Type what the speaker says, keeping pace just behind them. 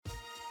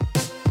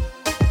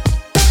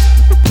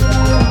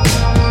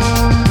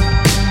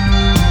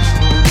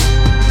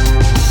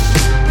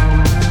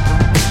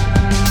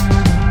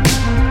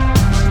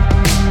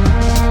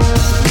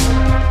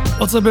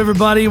What's up,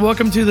 everybody?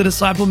 Welcome to the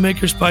Disciple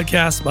Makers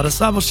podcast by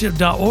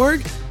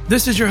discipleship.org.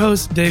 This is your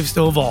host, Dave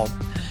Stovall.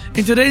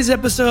 In today's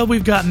episode,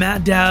 we've got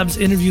Matt Dabbs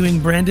interviewing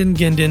Brandon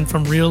Guindon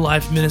from Real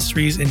Life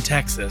Ministries in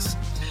Texas.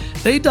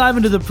 They dive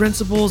into the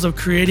principles of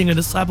creating a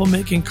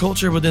disciple-making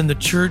culture within the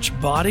church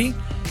body.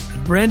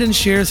 Brandon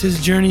shares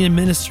his journey in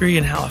ministry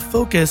and how a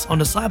focus on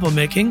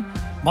disciple-making,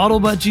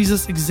 modeled by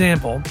Jesus'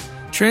 example,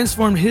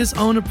 transformed his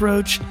own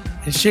approach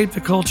and shaped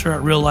the culture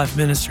at Real Life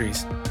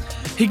Ministries.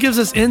 He gives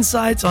us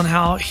insights on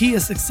how he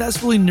has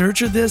successfully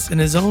nurtured this in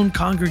his own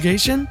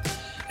congregation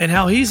and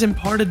how he's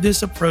imparted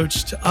this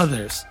approach to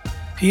others.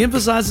 He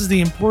emphasizes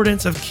the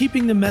importance of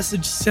keeping the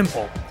message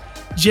simple,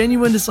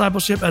 genuine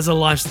discipleship as a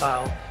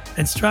lifestyle,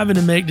 and striving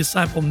to make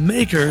disciple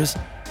makers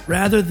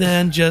rather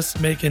than just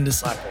making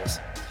disciples.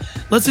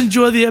 Let's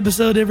enjoy the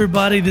episode,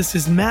 everybody. This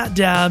is Matt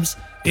Dabbs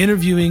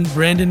interviewing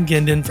Brandon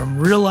Guindon from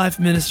Real Life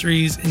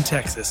Ministries in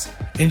Texas.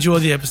 Enjoy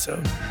the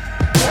episode.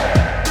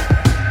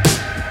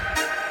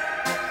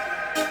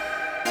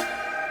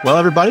 Well,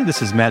 everybody,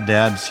 this is Matt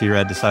Dabbs here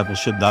at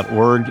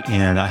discipleship.org,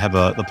 and I have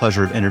the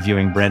pleasure of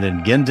interviewing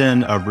Brandon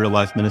Guindon of Real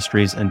Life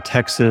Ministries in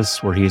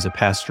Texas, where he's a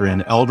pastor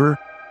and elder.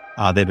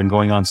 They've been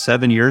going on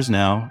 7 years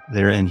now.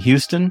 They're in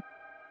Houston.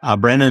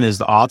 Brandon is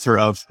the author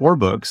of 4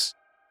 books,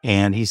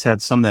 and he's had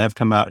some that have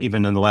come out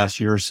even in the last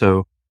year or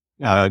so,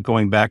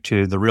 going back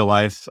to the Real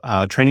Life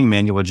training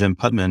manual with Jim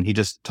Putman. He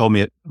just told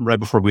me right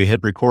before we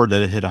hit record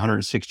that it hit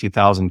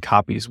 160,000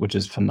 copies, which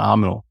is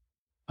phenomenal.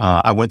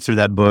 I went through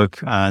that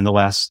book in the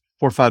last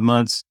 4 or 5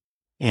 months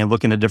and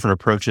looking at different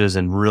approaches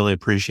and really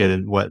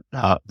appreciated what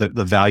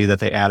the value that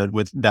they added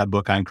with that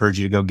book. I encourage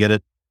you to go get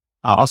it.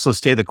 Also,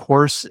 Stay the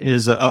Course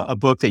is a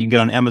book that you can get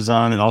on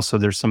Amazon. And also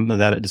there's some of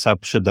that at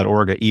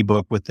discipleship.org, an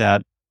ebook with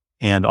that.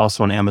 And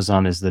also on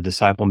Amazon is the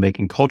Disciple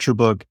Making Culture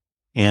book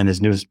and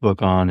his newest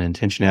book on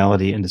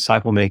intentionality and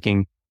disciple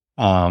making.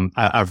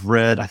 I've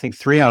read, I think,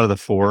 3 out of the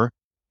 4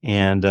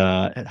 and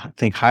I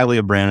think highly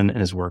of Brandon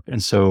and his work.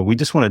 And so we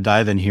just want to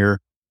dive in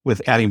here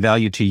with adding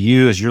value to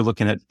you as you're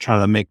looking at trying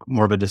to make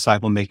more of a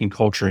disciple-making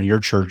culture in your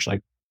church.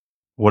 Like,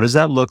 what does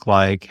that look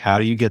like? How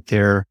do you get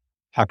there?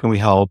 How can we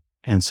help?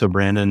 And so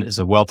Brandon is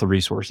a wealth of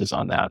resources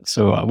on that.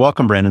 So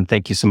welcome, Brandon.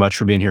 Thank you so much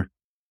for being here.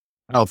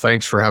 Oh,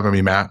 thanks for having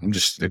me, Matt. I'm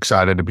just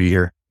excited to be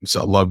here.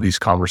 So I love these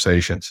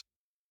conversations.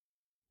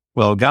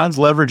 Well, God's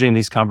leveraging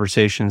these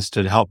conversations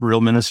to help real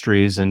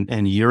ministries,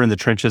 and you're in the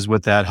trenches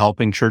with that,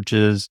 helping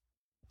churches,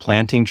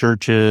 planting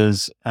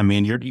churches. I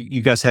mean,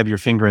 you guys have your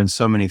finger in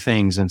so many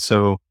things. And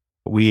so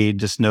we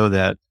just know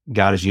that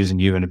God is using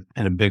you in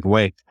a big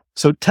way.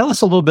 So tell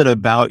us a little bit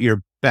about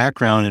your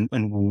background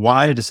and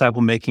why a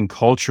disciple-making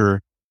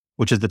culture,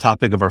 which is the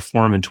topic of our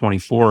forum in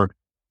 24.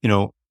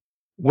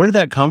 Where did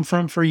that come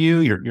from for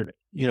you?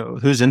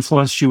 Who's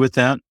influenced you with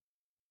that?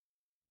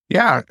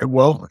 Yeah,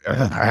 well,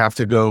 I have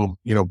to go,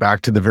 back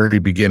to the very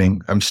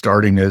beginning. I'm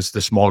starting as the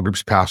small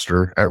groups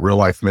pastor at Real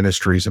Life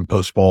Ministries in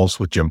Post Falls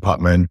with Jim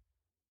Putman.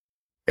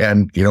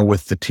 And,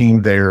 with the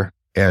team there,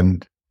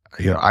 and,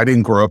 I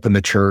didn't grow up in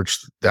the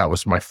church. That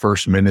was my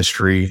first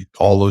ministry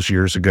all those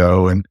years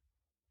ago.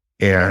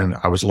 And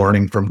I was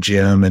learning from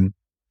Jim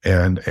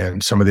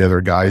and some of the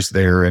other guys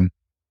there. And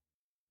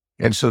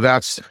so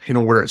that's,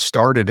 where it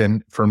started.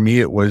 And for me,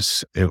 it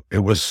was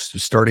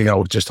starting out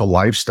with just a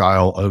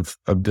lifestyle of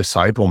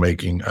disciple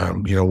making.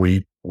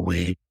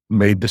 We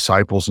made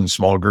disciples in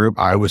small group.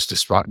 I was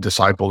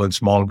discipled in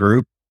small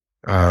group.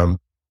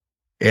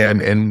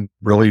 And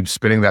really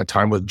spending that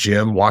time with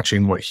Jim,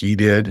 watching what he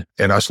did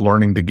and us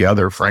learning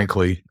together,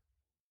 frankly.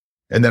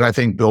 And then I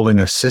think building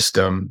a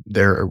system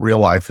there at Real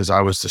Life as I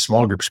was the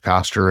small groups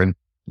pastor and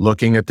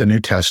looking at the New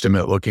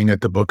Testament, looking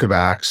at the book of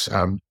Acts.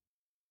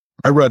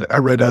 I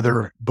read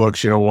other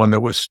books, one that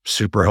was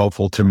super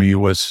helpful to me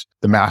was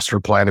The Master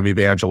Plan of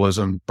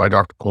Evangelism by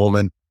Dr.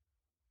 Coleman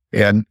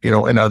and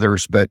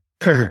others, but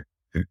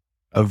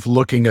of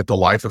looking at the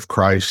life of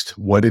Christ.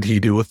 What did he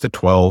do with the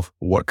 12?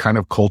 What kind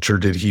of culture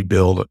did he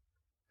build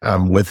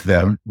with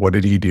them? What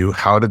did he do?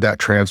 How did that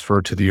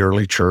transfer to the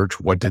early church?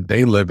 What did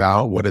they live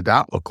out? What did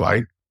that look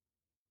like?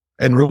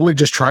 And really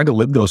just trying to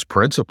live those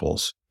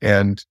principles.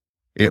 And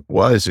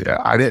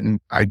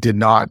I did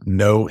not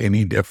know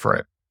any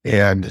different.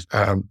 And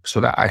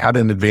so that I had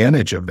an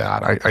advantage of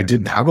that. I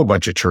didn't have a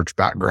bunch of church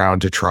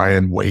background to try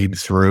and wade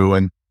through.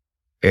 And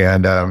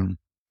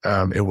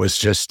it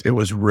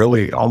was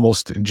really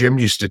almost, Jim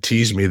used to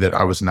tease me that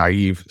I was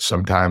naive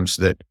sometimes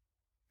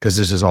because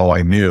this is all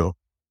I knew,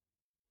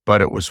 but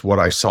it was what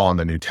I saw in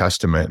the New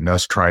Testament and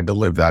us trying to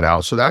live that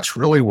out. So that's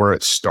really where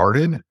it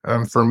started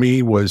for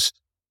me, was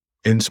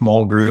in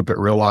small group at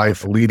Real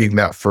Life, leading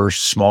that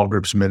first small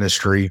groups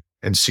ministry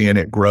and seeing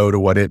it grow to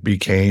what it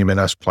became and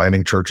us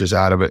planting churches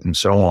out of it and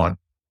so on.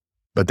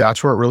 But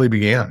that's where it really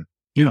began.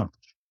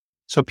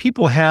 So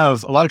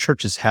a lot of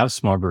churches have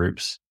small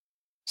groups.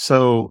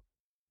 So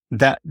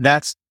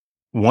that's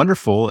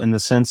wonderful in the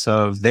sense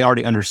of they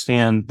already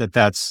understand that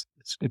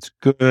it's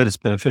good, it's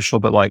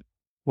beneficial, but like,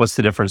 what's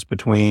the difference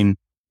between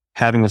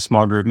having a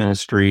small group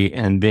ministry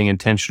and being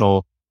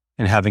intentional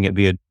and having it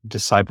be a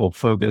disciple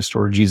focused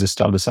or Jesus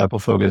style disciple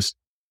focused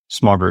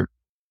small group?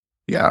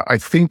 Yeah, I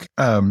think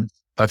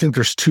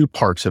there's two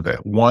parts of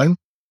it. One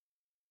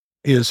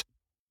is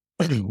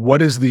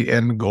what is the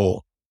end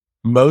goal?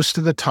 Most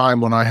of the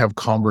time when I have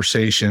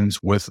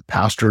conversations with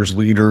pastors,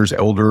 leaders,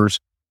 elders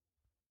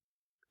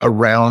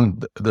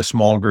around the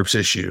small groups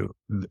issue,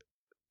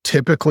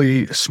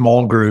 typically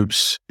small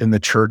groups in the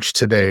church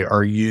today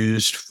are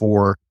used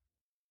for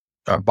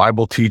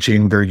Bible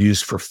teaching. They're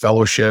used for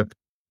fellowship,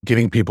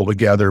 getting people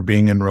together,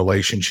 being in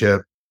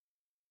relationship.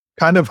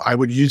 I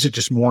would use it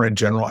just more in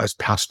general as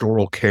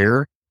pastoral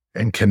care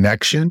and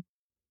connection.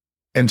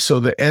 And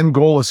so the end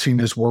goal is seen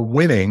as we're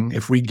winning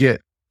if we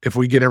get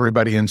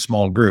everybody in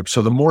small groups.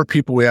 So the more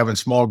people we have in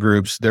small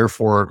groups,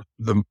 therefore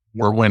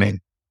we're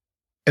winning.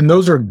 And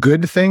those are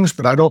good things,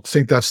 but I don't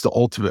think that's the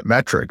ultimate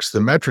metrics.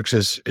 The metrics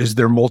is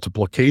there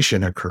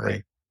multiplication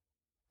occurring?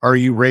 Are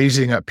you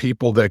raising up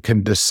people that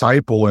can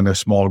disciple in a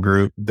small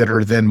group that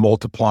are then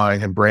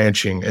multiplying and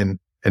branching and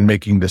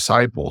making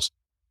disciples?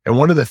 And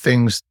one of the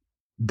things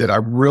that I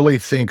really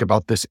think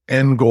about this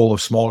end goal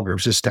of small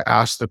groups is to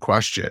ask the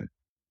question,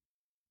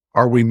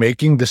 are we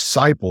making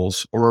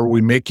disciples or are we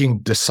making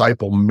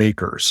disciple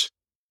makers?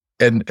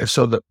 And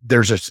so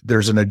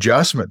there's an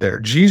adjustment there.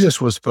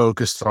 Jesus was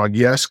focused on,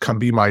 yes, come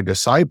be my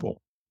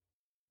disciple.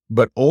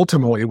 But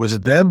ultimately it was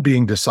them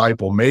being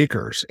disciple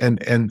makers.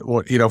 And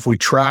if we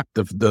track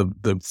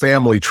the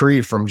family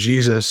tree from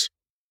Jesus,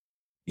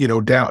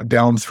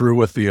 down through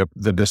with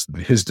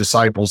his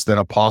disciples, then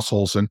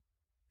apostles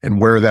and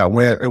where that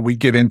went, and we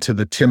get into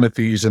the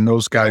Timothys and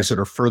those guys that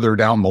are further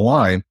down the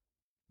line,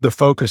 the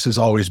focus has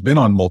always been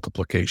on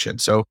multiplication.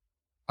 So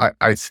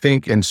I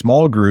think in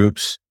small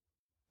groups,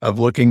 of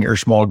looking at your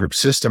small group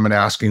system and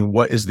asking,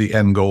 what is the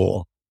end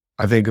goal?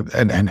 I think,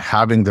 and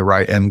having the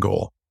right end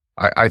goal.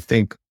 I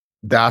think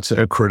that's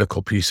a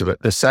critical piece of it.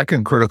 The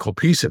second critical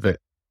piece of it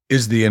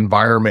is the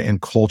environment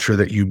and culture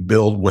that you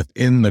build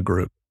within the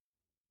group.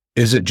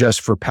 Is it just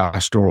for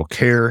pastoral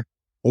care?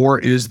 Or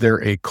is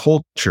there a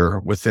culture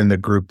within the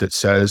group that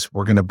says,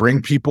 we're going to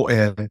bring people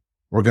in,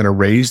 we're going to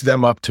raise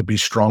them up to be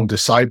strong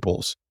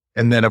disciples,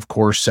 and then of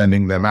course,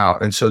 sending them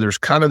out. And so there's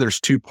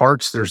two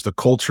parts. There's the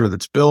culture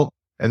that's built,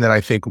 and then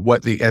I think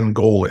what the end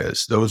goal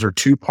is. Those are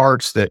two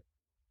parts that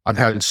I've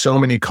had so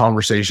many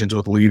conversations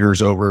with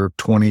leaders over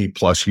 20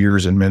 plus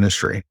years in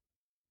ministry.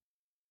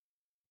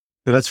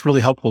 That's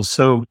really helpful.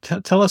 So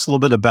tell us a little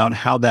bit about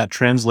how that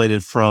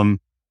translated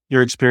from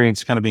your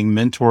experience kind of being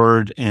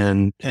mentored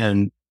and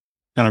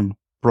kind of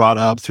brought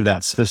up through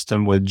that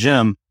system with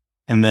Jim,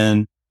 and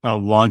then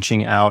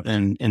launching out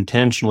and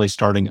intentionally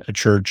starting a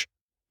church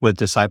with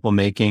disciple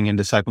making and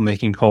disciple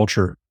making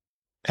culture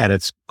at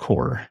its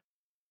core.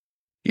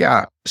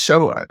 Yeah.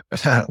 So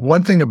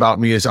one thing about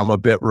me is I'm a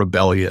bit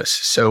rebellious.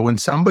 So when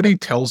somebody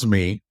tells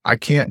me I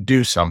can't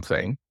do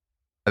something,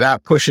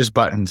 that pushes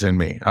buttons in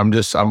me. I'm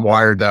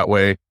wired that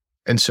way.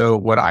 And so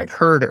what I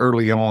heard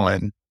early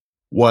on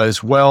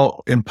was,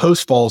 well, in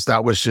Post Falls,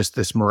 that was just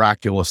this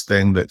miraculous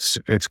thing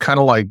it's kind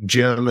of like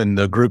Jim and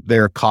the group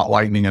there caught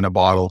lightning in a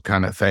bottle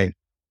kind of thing.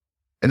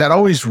 And that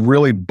always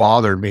really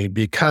bothered me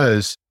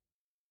because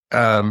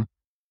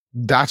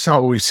that's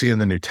not what we see in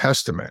the New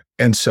Testament.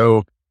 And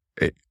so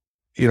it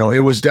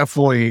was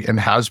definitely and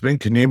has been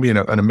Canadian,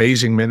 an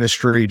amazing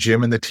ministry.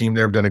 Jim and the team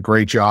there have done a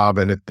great job,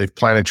 and they've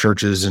planted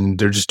churches and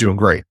they're just doing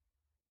great.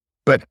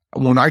 But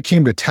when I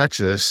came to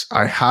Texas,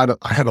 I had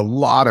a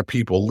lot of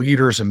people,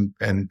 leaders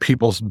and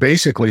people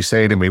basically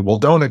say to me, well,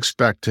 don't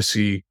expect to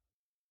see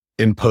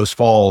in Post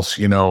Falls,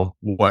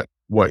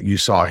 what you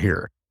saw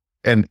here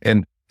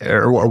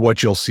or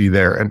what you'll see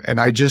there. And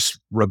I just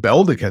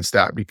rebelled against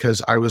that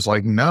because I was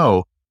like,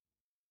 no,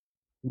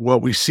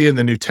 what we see in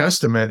the New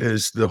Testament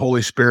is the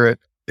Holy Spirit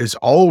is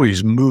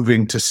always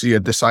moving to see a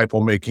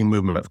disciple-making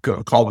movement,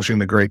 accomplishing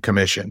the Great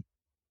Commission.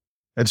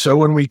 And so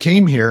when we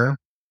came here,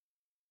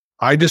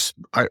 I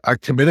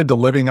committed to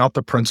living out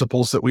the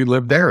principles that we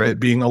lived there,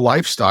 it being a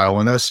lifestyle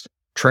and us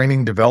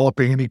training,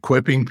 developing, and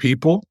equipping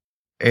people.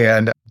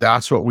 And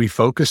that's what we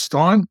focused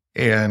on.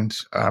 And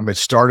it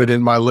started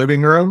in my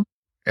living room,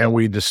 and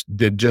we just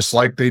did just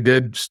like they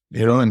did,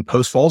 in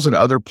Post Falls and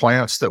other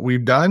plants that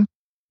we've done,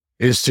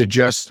 is to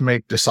just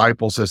make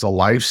disciples as a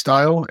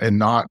lifestyle and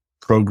not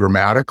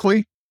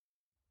programmatically.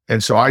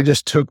 And so I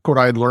just took what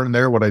I'd learned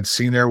there, what I'd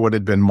seen there, what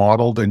had been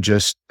modeled, and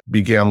just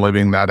began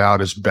living that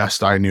out as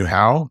best I knew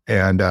how.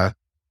 And,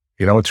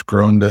 it's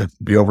grown to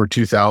be over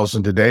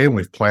 2,000 today, and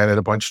we've planted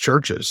a bunch of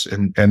churches,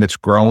 and it's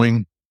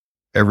growing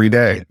every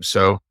day.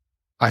 So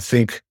I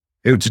think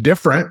it's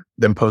different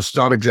than Post,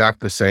 not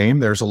exact the same.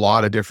 There's a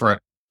lot of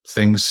different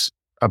things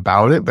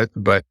about it,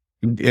 but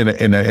in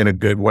a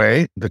good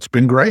way that's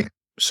been great.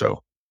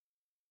 So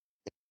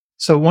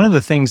one of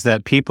the things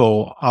that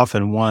people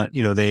often want,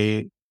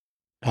 they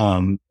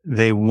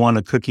want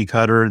a cookie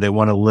cutter. They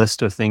want a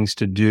list of things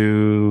to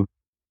do.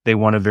 They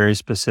want a very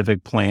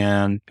specific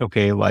plan.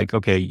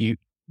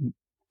 That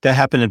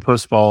happened in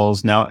Post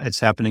Falls. Now it's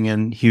happening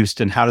in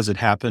Houston. How does it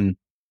happen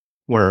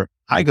where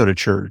I go to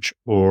church,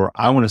 or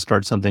I want to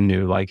start something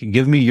new? Like,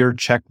 give me your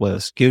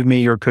checklist, give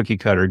me your cookie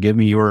cutter, give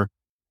me your,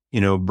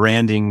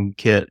 branding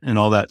kit and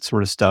all that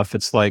sort of stuff.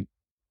 It's like,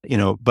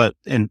 but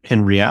in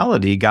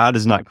reality, God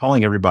is not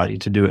calling everybody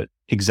to do it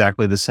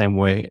exactly the same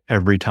way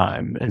every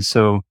time. And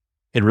so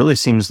it really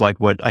seems like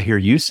what I hear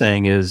you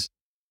saying is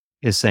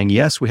saying,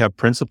 yes, we have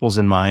principles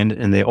in mind,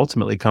 and they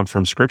ultimately come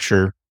from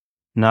Scripture,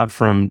 not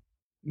from,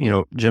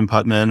 Jim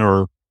Putman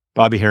or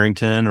Bobby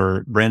Harrington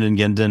or Brandon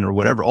Guindon or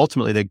whatever.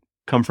 Ultimately, they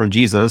come from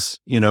Jesus,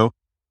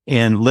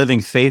 and living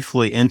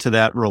faithfully into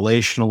that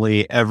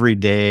relationally every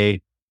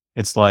day.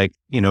 It's like,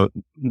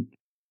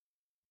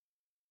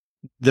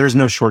 there's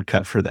no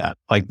shortcut for that.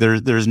 Like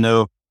there's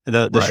no,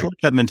 the Right.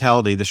 shortcut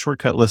mentality, the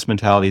shortcut list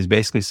mentality is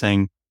basically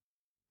saying,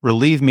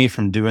 relieve me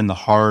from doing the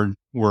hard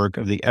work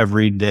of the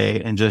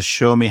everyday and just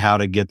show me how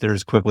to get there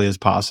as quickly as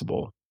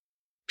possible.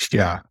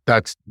 Yeah,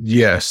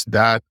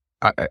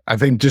 I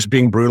think, just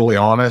being brutally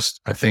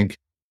honest, I think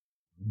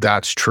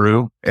that's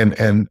true.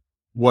 And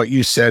what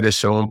you said is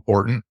so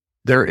important.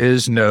 There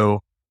is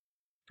no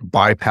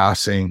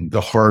bypassing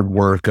the hard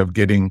work of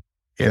getting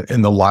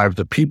in the lives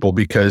of people,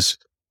 because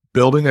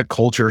building a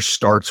culture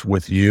starts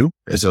with you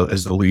as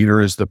the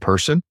leader, as the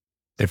person.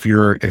 If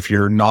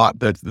you're not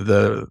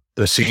the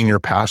senior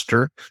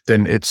pastor,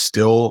 then it's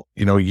still,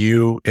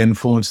 you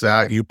influence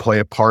that, you play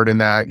a part in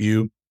that,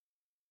 you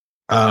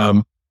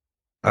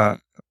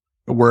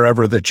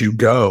wherever that you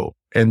go.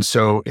 And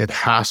so it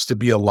has to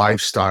be a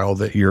lifestyle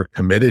that you're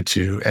committed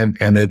to, and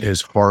it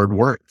is hard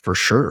work for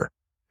sure.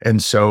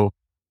 And so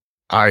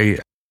I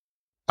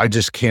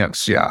just can't,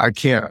 I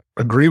can't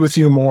agree with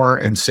you more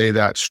and say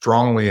that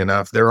strongly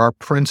enough. There are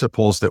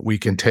principles that we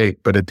can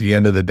take, but at the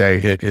end of the day,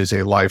 it is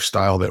a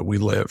lifestyle that we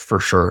live for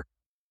sure.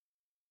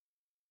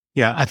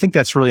 Yeah, I think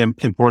that's really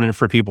important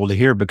for people to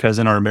hear, because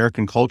in our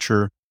American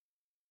culture,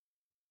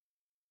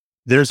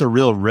 there's a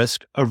real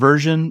risk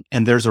aversion,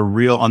 and there's a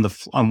real,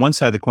 on one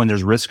side of the coin,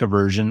 there's risk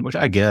aversion, which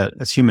I get.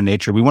 That's human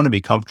nature. We want to be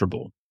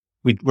comfortable.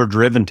 We're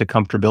driven to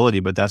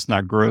comfortability, but that's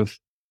not growth.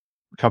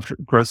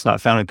 Growth's not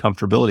found in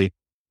comfortability.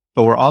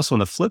 But we're also on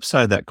the flip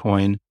side of that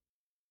coin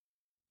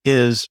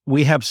is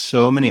we have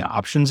so many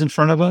options in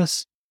front of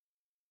us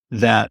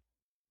that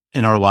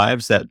in our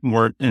lives that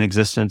weren't in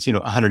existence,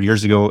 100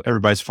 years ago,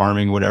 everybody's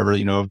farming, whatever,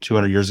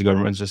 200 years ago,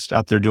 everyone's just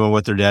out there doing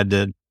what their dad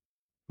did.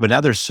 But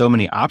now there's so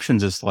many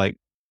options. It's like,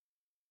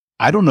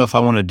 I don't know if I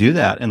want to do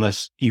that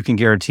unless you can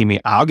guarantee me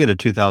I'll get a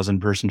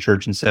 2,000 person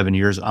church in 7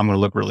 years. I'm going to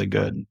look really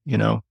good.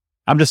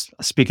 I'm just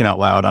speaking out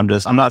loud. I'm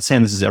not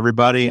saying this is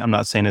everybody. I'm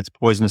not saying it's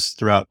poisonous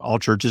throughout all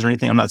churches or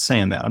anything. I'm not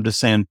saying that. I'm just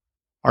saying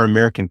our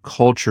American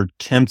culture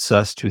tempts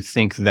us to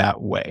think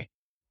that way.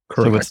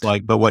 Correct. So it's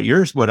like, but what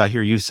I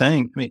hear you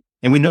saying,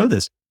 and we know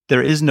this,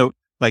 there is no,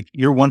 like,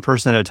 you're one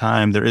person at a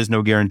time. There is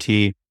no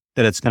guarantee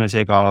that it's going to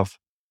take off,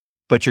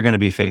 but you're going to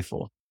be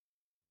faithful.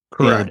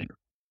 Correct.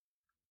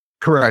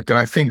 Correct. And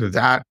I think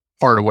that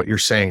part of what you're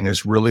saying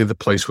is really the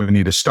place we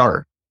need to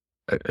start,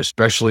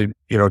 especially,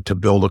 to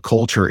build a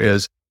culture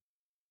is,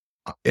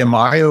 am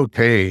I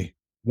okay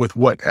with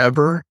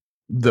whatever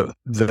the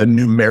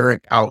numeric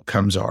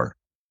outcomes are?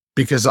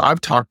 Because I've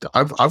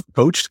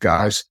coached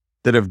guys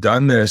that have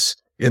done this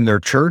in their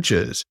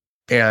churches,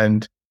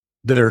 and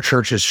their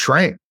churches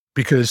shrank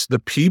because the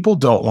people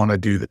don't want to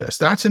do this.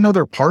 That's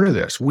another part of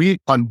this. We,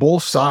 on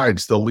both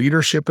sides, the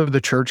leadership of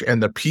the church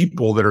and the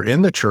people that are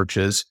in the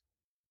churches,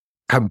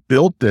 have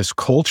built this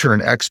culture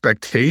and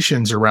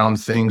expectations around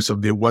things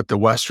of what the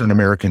Western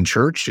American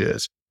church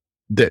is,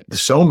 that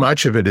so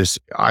much of it is,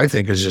 I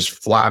think, is just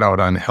flat out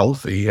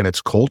unhealthy, and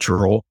it's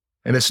cultural.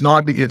 And it's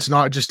not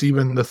just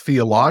even the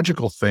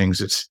theological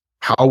things. It's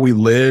how we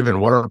live and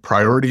what our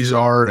priorities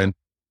are.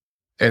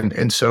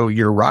 And so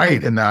you're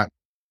right in that.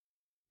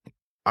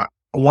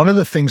 One of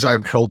the things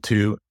I've held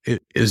to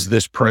is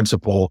this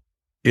principle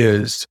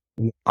is,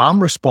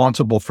 I'm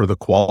responsible for the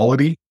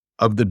quality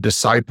of the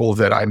disciple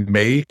that I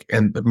make,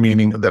 and the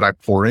meaning that I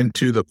pour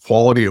into, the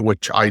quality at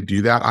which I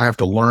do that. I have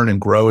to learn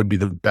and grow and be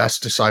the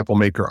best disciple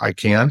maker I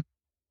can.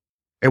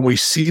 And we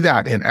see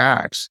that in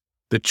Acts.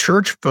 The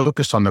church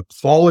focused on the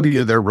quality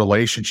of their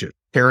relationship,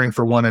 caring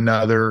for one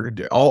another,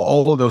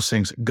 all of those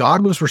things.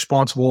 God was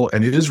responsible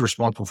and is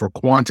responsible for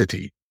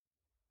quantity.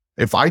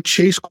 If I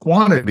chase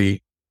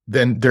quantity,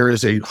 then there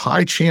is a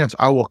high chance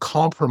I will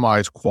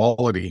compromise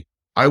quality.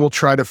 I will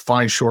try to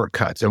find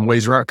shortcuts and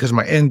ways around, because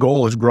my end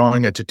goal is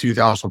growing it to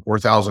 2,000,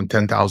 4,000,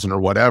 10,000 or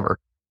whatever.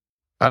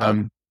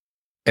 And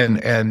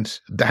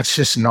that's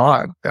just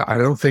not, I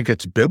don't think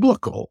it's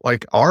biblical.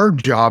 Like, our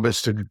job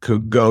is to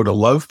go to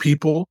love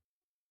people,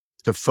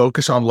 to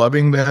focus on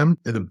loving them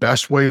in the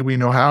best way we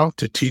know how,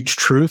 to teach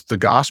truth, the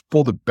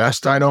gospel, the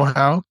best I know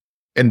how,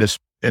 and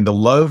to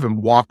love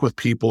and walk with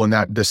people in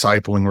that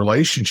discipling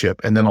relationship,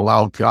 and then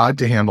allow God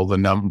to handle the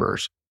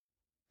numbers.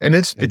 And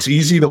it's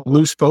easy to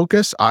lose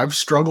focus. I've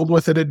struggled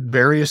with it at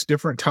various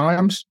different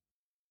times,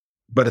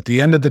 but at the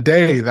end of the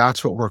day,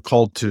 that's what we're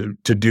called to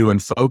do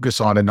and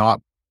focus on, and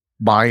not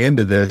buy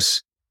into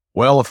this.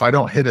 Well, if I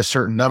don't hit a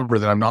certain number,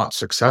 then I'm not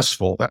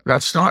successful.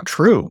 That's not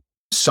true.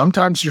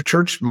 Sometimes your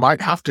church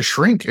might have to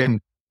shrink, and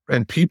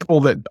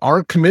people that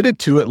aren't committed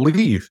to it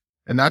leave.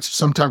 And that's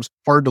sometimes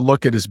hard to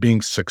look at as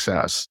being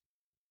success.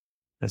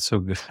 That's so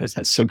good.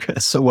 That's so good.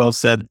 That's so well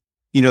said.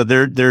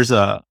 There's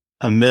a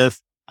a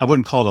myth. I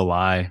wouldn't call it a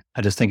lie.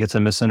 I just think it's a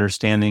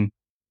misunderstanding.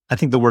 I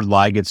think the word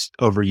lie gets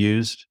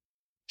overused.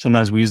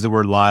 Sometimes we use the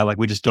word lie, like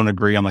we just don't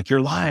agree. I'm like,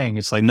 you're lying.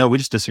 It's like, no, we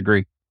just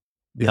disagree.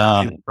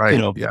 Yeah, right.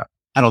 Yeah.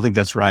 I don't think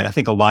that's right. I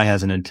think a lie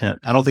has an intent.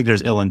 I don't think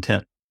there's ill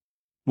intent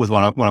with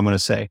what I'm going to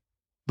say.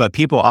 But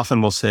people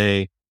often will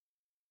say,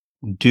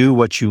 do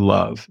what you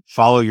love,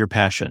 follow your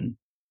passion.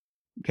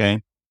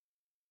 Okay.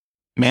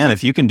 Man,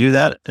 if you can do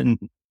that, then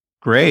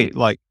great.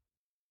 Like,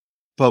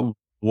 but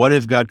what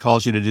if God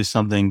calls you to do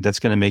something that's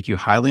going to make you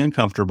highly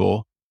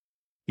uncomfortable?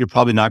 You're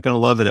probably not going to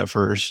love it at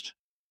first.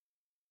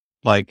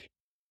 Like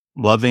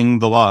loving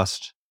the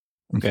lost.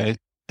 Okay.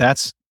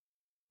 That's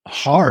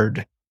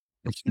hard.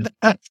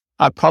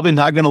 I'm probably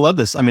not going to love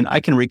this. I mean,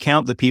 I can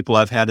recount the people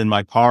I've had in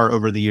my car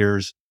over the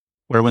years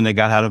where when they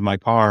got out of my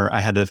car,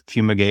 I had to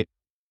fumigate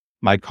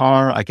my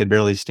car. I could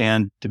barely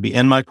stand to be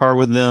in my car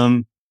with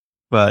them,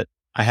 but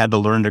I had to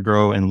learn to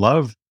grow and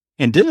love,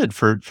 and did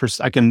for,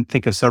 I can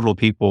think of several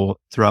people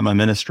throughout my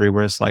ministry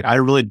where it's like, I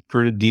really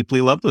grew to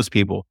deeply love those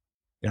people.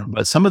 Yeah.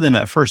 But some of them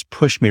at first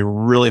pushed me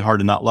really hard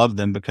to not love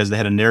them because they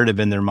had a narrative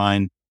in their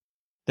mind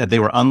that they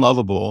were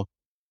unlovable.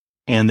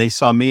 And they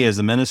saw me as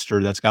a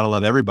minister that's got to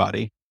love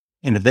everybody.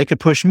 And if they could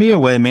push me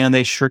away, man,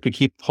 they sure could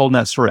keep holding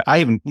that story.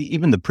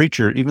 Even the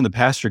preacher, even the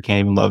pastor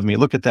can't even love me.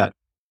 Look at that.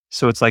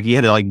 So it's like you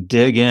had to like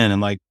dig in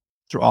and like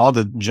through all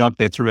the junk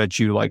they threw at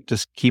you, like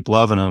just keep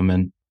loving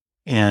them.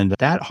 And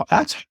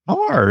that's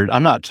hard.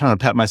 I'm not trying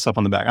to pat myself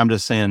on the back. I'm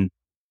just saying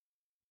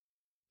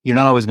you're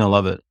not always going to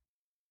love it.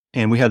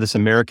 And we have this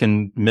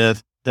American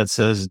myth that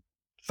says,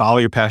 follow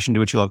your passion, do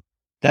what you love.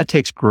 That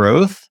takes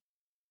growth,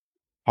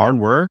 hard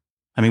work.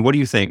 I mean, what do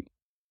you think?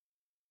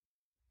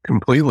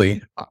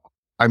 Completely.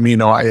 I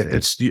mean, I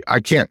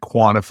can't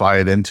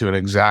quantify it into an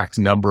exact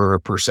number or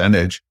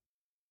percentage,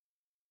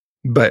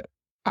 but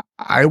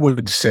I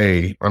would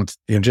say,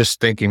 just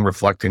thinking,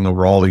 reflecting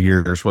over all the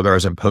years, whether I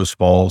was in Post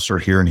Falls or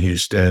here in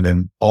Houston,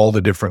 and all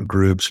the different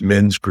groups,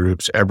 men's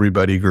groups,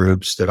 everybody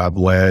groups that I've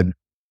led,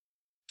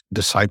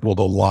 discipled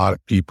a lot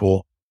of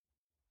people,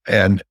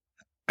 and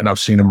I've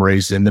seen them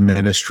raised into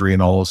ministry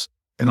and all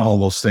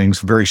those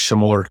things, very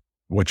similar to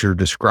what you're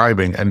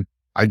describing. And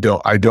I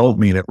don't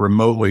mean it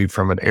remotely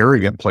from an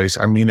arrogant place.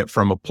 I mean it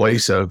from a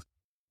place of,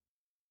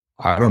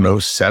 I don't know,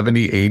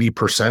 70,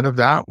 80% of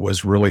that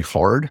was really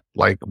hard,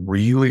 like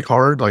really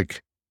hard.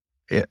 Like,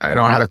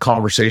 I had a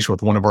conversation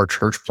with one of our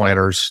church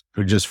planters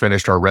who just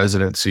finished our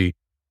residency,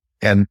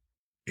 and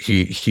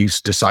he's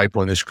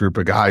discipling this group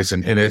of guys,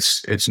 and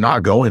it's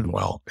not going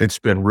well. It's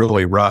been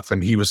really rough.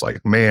 And he was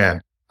like,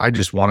 man, I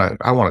want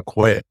to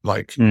quit.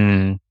 Like,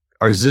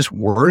 or is this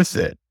worth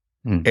it?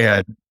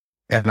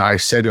 And I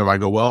said to him,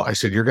 I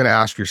said, you're going to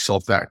ask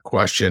yourself that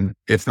question,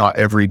 if not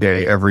every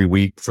day, every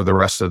week for the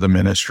rest of the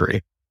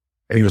ministry.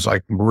 And he was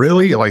like,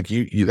 really? Like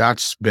you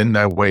that's been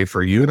that way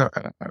for you? And I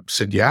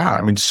said, yeah.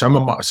 I mean,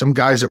 some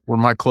guys that were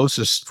my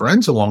closest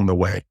friends along the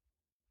way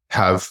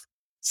have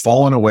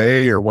fallen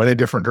away or went a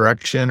different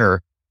direction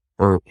or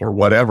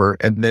whatever.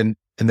 And then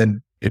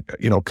it,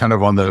 kind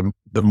of on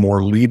the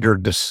more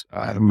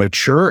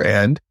mature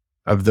end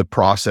of the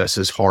process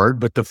is hard,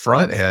 but the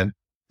front end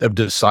of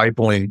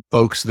discipling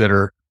folks that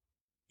are,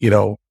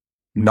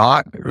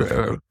 not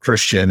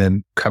Christian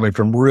and coming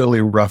from really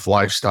rough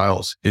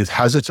lifestyles, it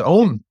has its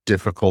own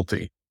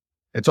difficulty.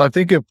 And so I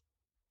think if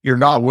you're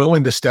not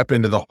willing to step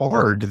into the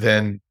hard,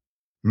 then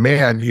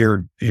man,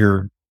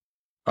 you're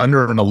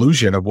under an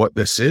illusion of what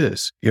this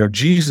is.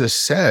 Jesus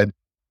said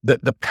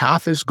that the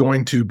path is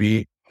going to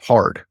be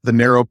hard. The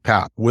narrow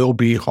path will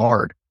be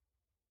hard.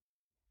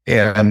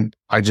 And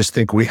I just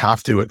think we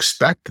have to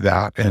expect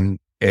that.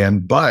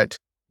 But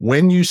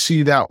when you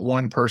see that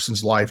one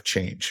person's life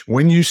change,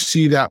 when you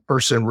see that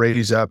person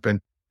raise up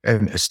and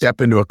step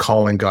into a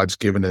calling God's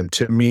given them,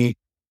 to me,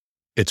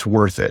 it's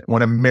worth it.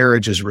 When a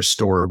marriage is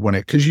restored,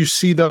 because you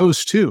see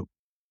those too,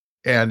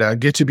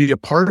 and get to be a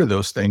part of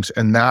those things.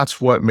 And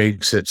that's what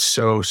makes it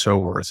so, so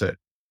worth it.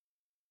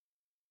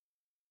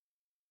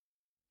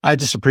 I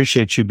just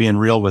appreciate you being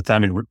real with that. I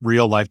mean,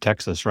 real life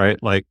Texas,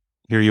 right? Like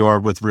here you are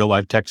with real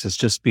life Texas,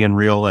 just being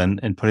real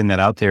and putting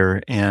that out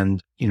there.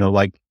 And,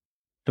 like,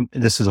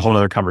 this is a whole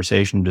other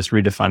conversation, just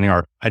redefining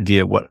our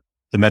idea of what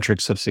the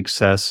metrics of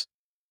success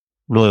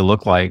really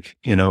look like,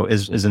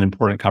 is an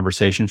important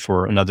conversation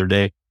for another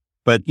day.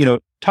 But,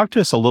 talk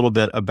to us a little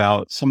bit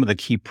about some of the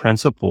key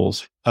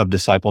principles of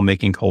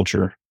disciple-making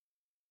culture.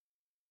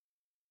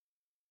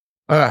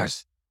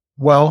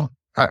 Well,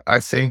 I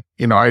think,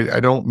 I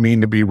don't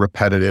mean to be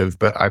repetitive,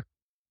 but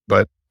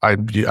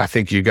I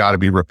think you got to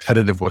be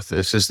repetitive with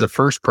this. Is the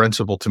first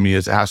principle to me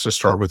is it has to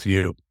start with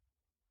you.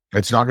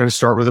 It's not going to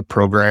start with a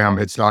program.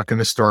 It's not going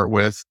to start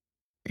with,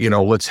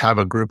 let's have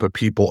a group of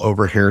people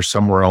over here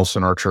somewhere else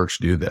in our church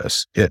do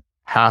this. It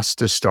has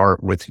to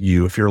start with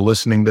you. If you're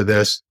listening to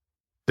this,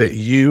 that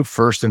you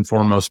first and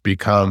foremost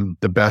become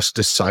the best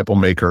disciple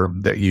maker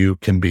that you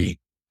can be.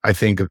 I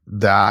think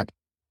that,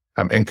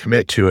 and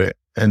commit to it.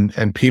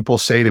 And people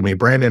say to me,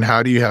 Brandon,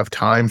 how do you have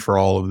time for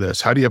all of this?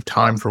 How do you have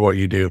time for what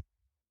you do?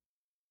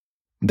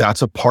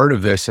 that's a part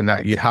of this, and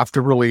that you have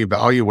to really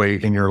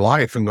evaluate in your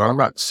life. And I'm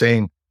not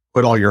saying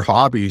quit all your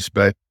hobbies,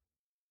 but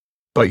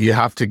you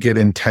have to get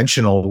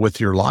intentional with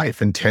your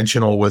life,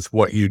 intentional with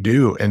what you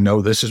do, and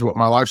know this is what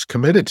my life's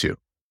committed to.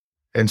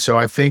 And so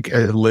I think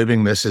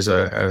living this as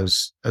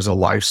a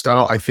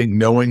lifestyle, I think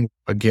knowing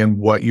again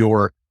what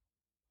the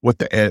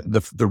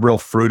real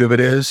fruit of it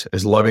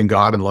is loving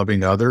God and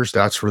loving others.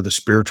 That's where the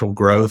spiritual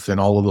growth and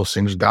all of those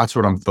things, that's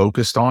what I'm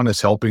focused on,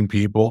 is helping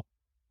people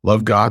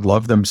love God,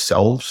 love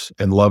themselves,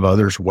 and love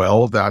others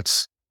well.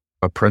 That's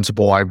a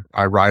principle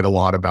I write a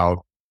lot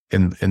about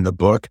in the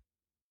book.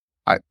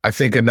 I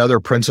think another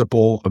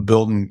principle of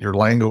building your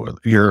language,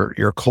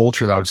 your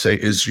culture, that I would say,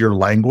 is your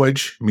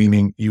language,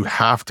 meaning you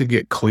have to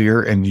get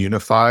clear and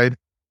unified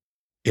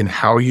in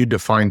how you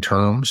define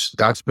terms.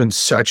 That's been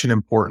such an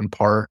important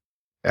part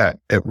at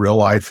Real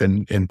Life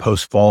and in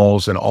Post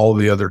Falls and all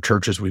the other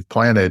churches we've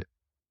planted,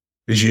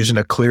 is using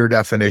a clear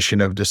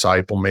definition of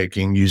disciple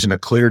making, using a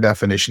clear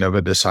definition of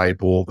a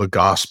disciple, the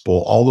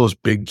gospel, all those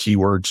big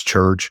keywords,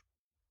 church,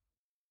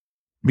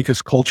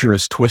 because culture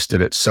has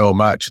twisted it so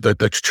much, that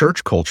the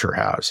church culture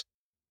has,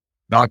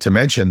 not to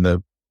mention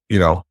the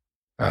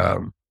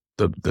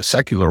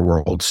secular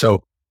world.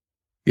 So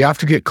you have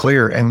to get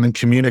clear and then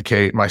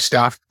communicate. My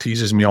staff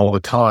teases me all the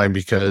time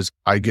because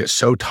I get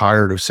so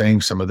tired of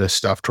saying some of this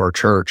stuff to our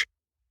church,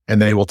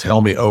 and they will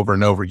tell me over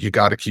and over, you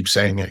got to keep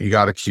saying it. You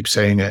got to keep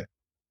saying it.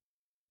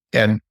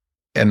 And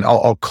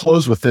I'll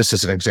close with this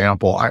as an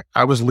example.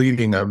 I was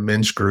leading a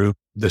men's group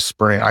this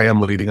spring. I am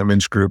leading a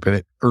men's group,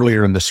 and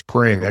earlier in the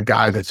spring, a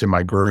guy that's in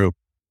my group,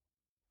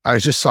 I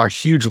just saw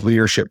huge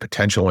leadership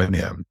potential in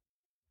him.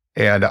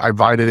 And I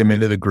invited him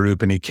into the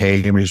group, and he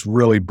came. He's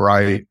really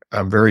bright,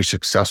 a very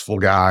successful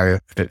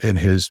guy in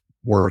his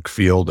work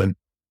field. And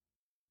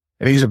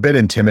he's a bit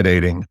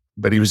intimidating,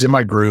 but he was in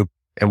my group,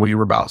 and we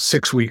were about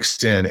 6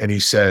 weeks in, and he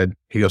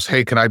goes,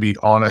 hey, can I be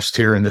honest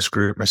here in this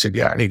group? And I said,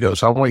 yeah. And he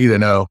goes, I want you to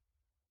know,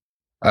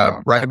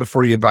 right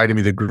before he invited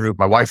me to the group,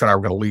 my wife and I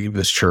were going to leave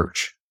this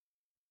church.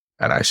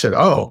 And I said,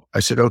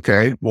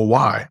 okay, well,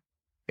 why?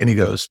 And he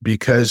goes,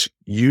 because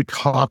you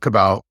talk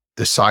about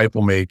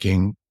disciple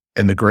making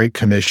and the Great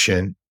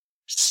Commission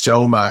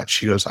so much.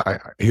 He goes,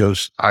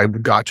 I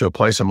got to a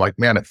place, I'm like,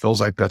 man, it feels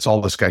like that's all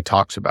this guy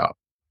talks about.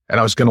 And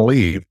I was going to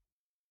leave.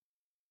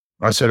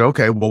 I said,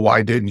 okay, well,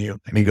 why didn't you?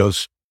 And he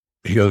goes,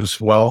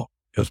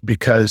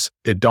 because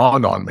it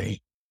dawned on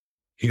me.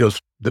 He goes,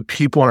 the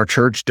people in our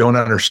church don't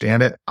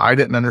understand it. I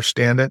didn't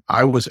understand it.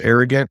 I was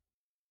arrogant.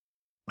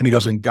 And he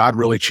goes, and God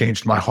really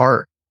changed my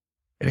heart.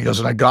 And he goes,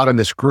 and I got in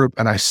this group,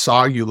 and I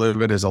saw you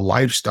live it as a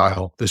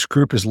lifestyle. This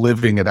group is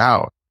living it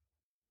out.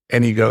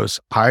 And he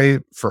goes,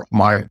 for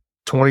my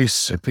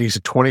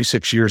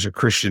 26 years of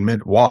Christian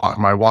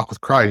my walk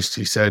with Christ,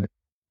 he said,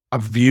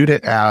 I've viewed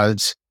it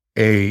as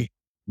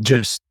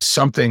just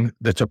something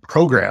that's a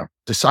program,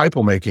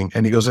 disciple making.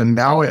 And he goes, and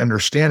now I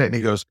understand it. And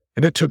he goes,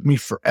 and it took me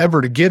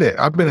forever to get it.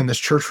 I've been in this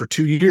church for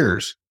 2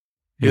 years.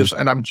 He goes,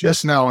 and I'm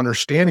just now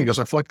understanding. He goes,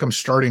 I feel like I'm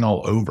starting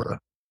all over.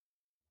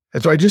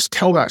 And so I just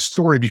tell that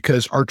story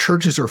because our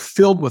churches are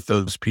filled with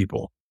those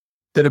people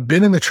that have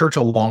been in the church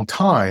a long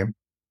time,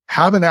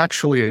 haven't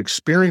actually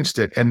experienced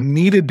it, and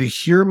needed to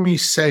hear me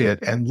say it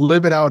and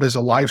live it out as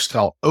a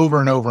lifestyle over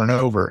and over and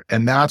over.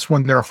 And that's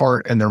when their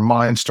heart and their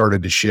mind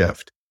started to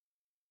shift.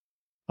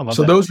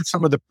 So those are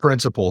some of the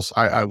principles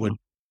I would.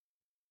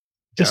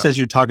 Just as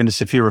you're talking to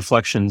Sophia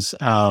Reflections,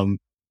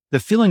 the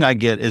feeling I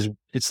get is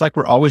it's like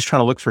we're always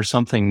trying to look for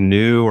something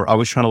new. We're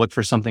always trying to look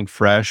for something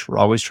fresh. We're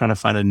always trying to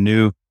find a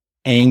new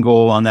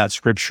angle on that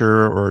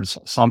scripture, or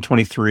Psalm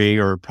 23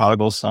 or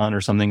prodigal son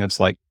or something. That's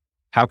like,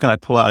 how can I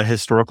pull out a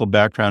historical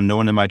background no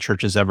one in my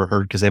church has ever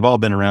heard, because they've all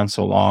been around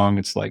so long.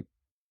 It's like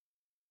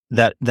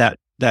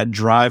that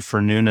drive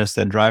for newness,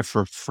 that drive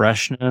for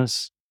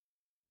freshness.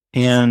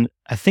 And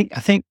I think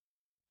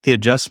the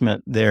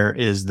adjustment there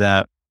is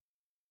that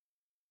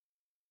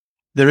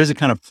there is a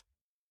kind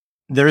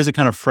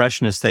of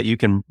freshness that you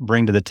can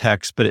bring to the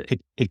text, but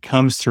it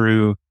comes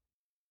through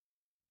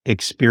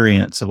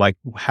experience of like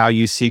how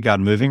you see God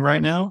moving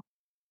right now.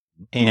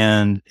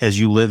 And as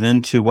you live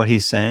into what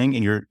he's saying,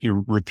 and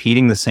you're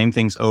repeating the same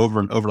things over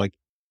and over, like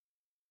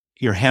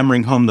you're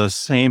hammering home those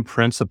same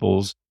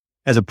principles.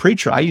 As a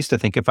preacher, I used to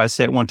think if I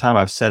say it one time,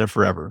 I've said it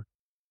forever.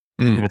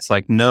 And it's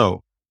like,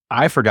 no,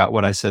 I forgot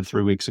what I said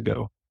 3 weeks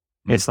ago.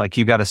 It's like,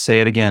 you got to say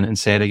it again and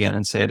say it again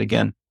and say it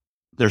again.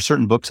 There's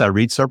certain books I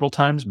read several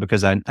times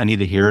because I need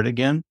to hear it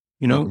again.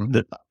 You know,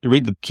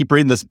 keep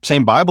reading the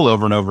same Bible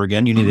over and over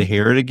again. You need to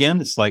hear it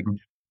again. It's like,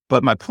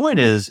 but my point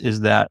is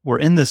that we're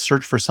in this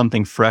search for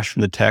something fresh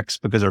from the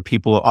text because our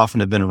people often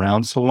have been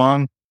around so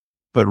long.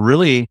 But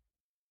really,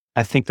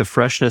 I think the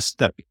freshness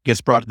that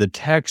gets brought to the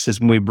text is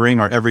when we bring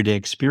our everyday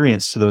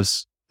experience to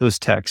those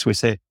texts. We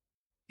say,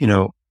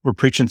 we're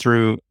preaching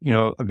through,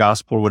 a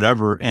gospel or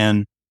whatever,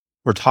 and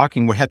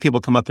we have people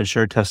come up and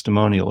share a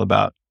testimonial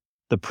about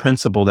the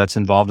principle that's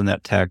involved in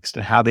that text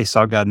and how they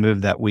saw God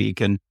move that week,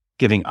 and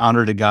giving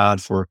honor to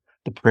God for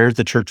the prayers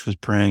the church was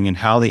praying and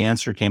how the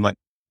answer came. Like,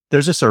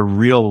 there's just a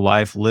real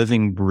life,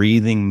 living,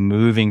 breathing,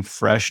 moving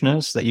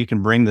freshness that you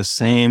can bring the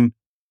same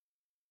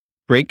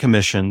Great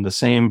Commission, the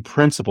same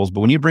principles.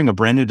 But when you bring a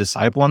brand new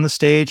disciple on the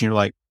stage and you're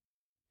like,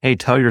 hey,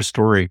 tell your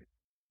story,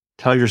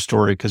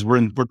 because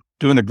we're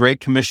doing the Great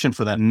Commission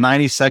for that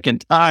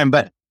 90-second time,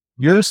 but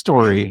your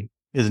story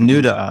is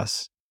new to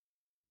us,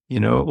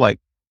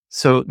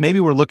 so maybe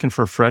we're looking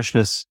for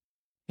freshness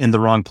in the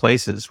wrong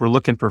places. We're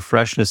looking for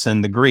freshness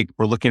in the Greek.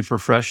 We're looking for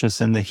freshness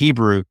in the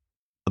Hebrew,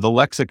 the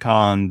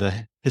lexicon,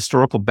 the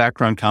historical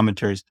background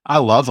commentaries. I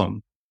love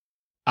them.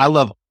 I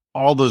love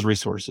all those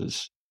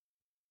resources,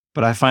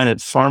 but I find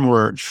it far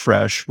more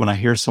fresh when I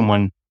hear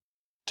someone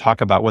talk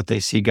about what they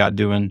see God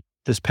doing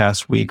this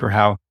past week or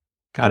how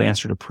God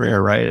answered a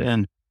prayer, right?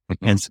 And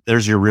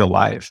there's your real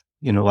life,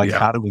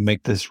 how do we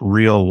make this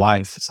real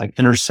life? It's like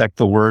intersect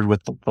the word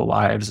with the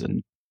lives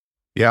and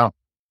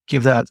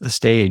give that the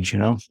stage,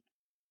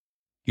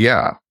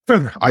 Yeah.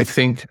 I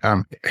think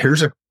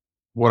here's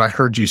what I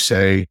heard you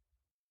say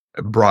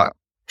brought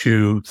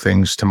two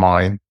things to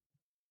mind.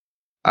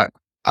 I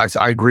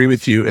agree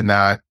with you in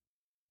that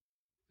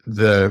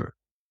the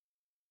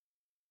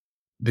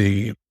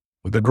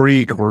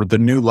Greek or the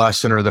new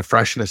lesson or the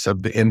freshness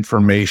of the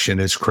information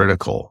is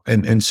critical.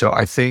 And so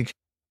I think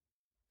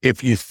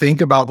if you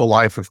think about the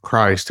life of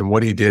Christ and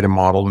what he did and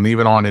modeled, and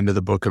even on into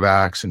the book of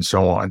Acts and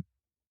so on,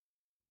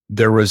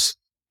 there was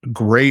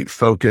great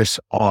focus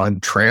on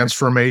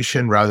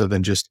transformation rather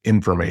than just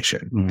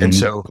information. Mm-hmm. And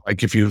so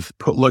like if you've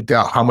looked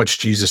at how much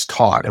Jesus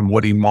taught and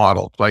what he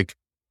modeled,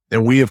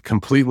 and we have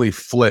completely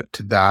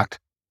flipped that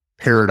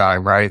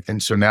paradigm, right?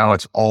 And so now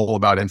it's all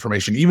about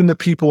information. Even the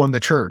people in the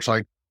church,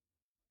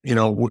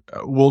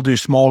 we'll do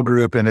small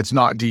group and it's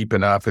not deep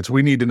enough.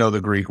 We need to know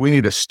the Greek. We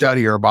need to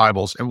study our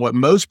Bibles. And what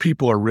most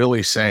people are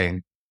really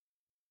saying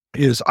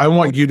is, I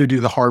want you to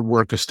do the hard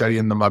work of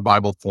studying my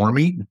Bible for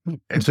me.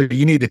 And so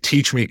you need to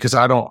teach me because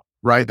I don't,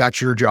 right? That's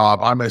your job.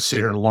 I'm going to sit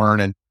here and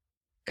learn.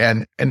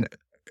 And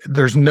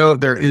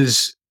there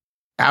is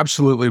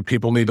absolutely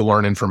people need to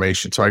learn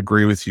information. So I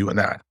agree with you in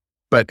that.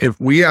 But if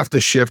we have to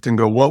shift and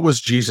go, what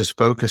was Jesus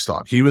focused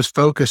on? He was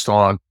focused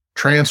on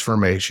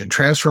transformation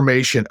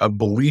of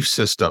belief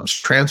systems,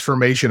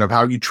 transformation of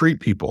how you treat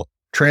people,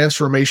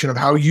 transformation of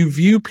how you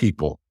view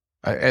people.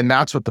 And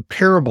that's what the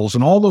parables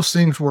and all those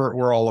things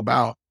were all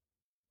about.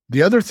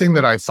 The other thing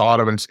that I thought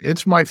of, and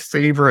it's my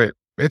favorite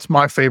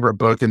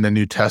book in the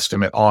New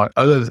Testament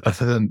other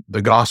than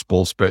the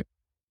Gospels, but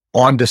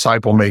on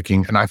disciple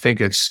making. And I think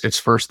it's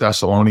First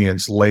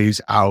Thessalonians lays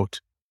out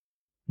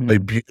a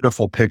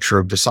beautiful picture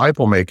of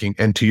disciple making.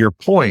 And to your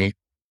point,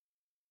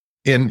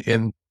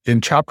 in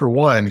chapter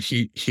 1,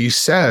 he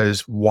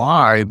says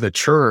why the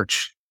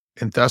church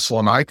in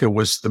Thessalonica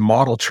was the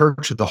model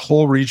church of the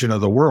whole region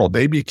of the world.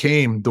 They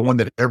became the one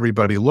that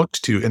everybody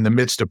looked to in the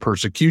midst of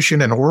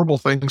persecution and horrible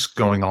things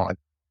going on.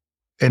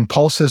 And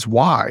Paul says,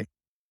 why?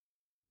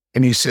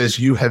 And he says,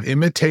 you have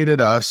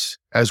imitated us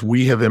as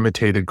we have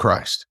imitated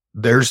Christ.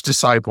 There's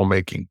disciple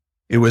making.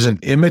 It was an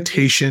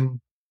imitation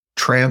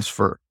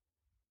transfer.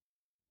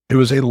 It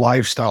was a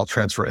lifestyle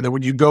transfer. And then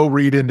when you go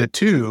read into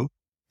 2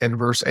 and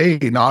verse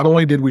 8, not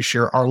only did we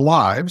share our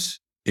lives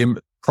in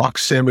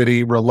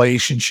proximity,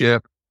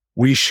 relationship,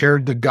 we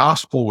shared the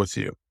gospel with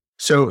you.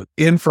 So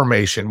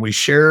information, we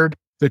shared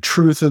the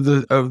truth of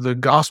the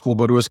gospel,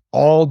 but it was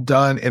all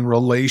done in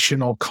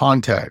relational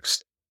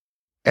context.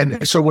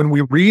 And so when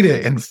we read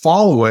it and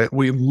follow it,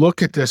 we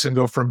look at this and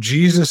go from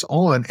Jesus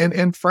on.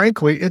 And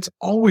frankly, it's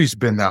always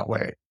been that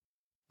way.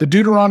 The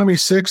Deuteronomy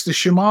 6, the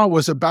Shema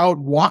was about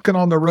walking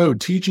on the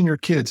road, teaching your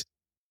kids.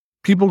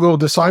 People go,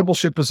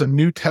 discipleship is a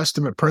New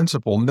Testament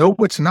principle. No,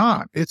 it's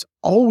not. It's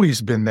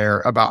always been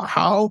there about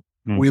how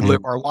we live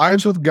our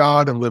lives with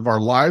God and live our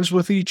lives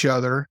with each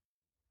other.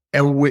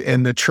 And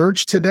in the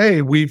church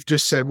today, we've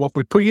just said, well, if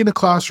we put you in a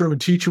classroom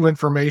and teach you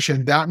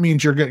information, that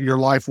means your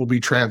life will be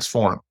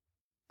transformed.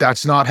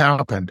 That's not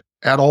happened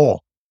at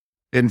all.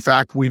 In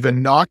fact, we've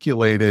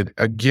inoculated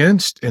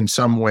against, in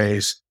some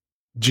ways,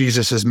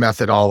 Jesus's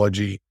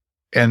methodology.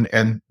 And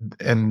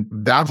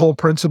that whole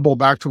principle,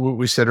 back to what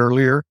we said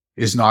earlier,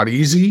 is not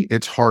easy.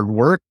 It's hard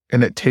work,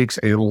 and it takes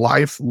a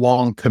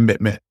lifelong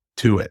commitment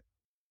to it.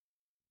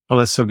 Oh,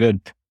 that's so good.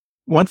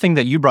 One thing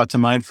that you brought to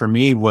mind for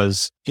me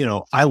was,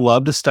 I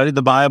love to study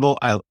the Bible.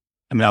 I've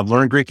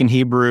learned Greek and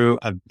Hebrew.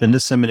 I've been to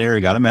seminary,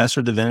 got a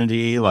Master of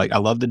Divinity. I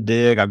love to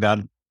dig. I've got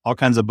all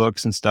kinds of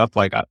books and stuff.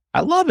 I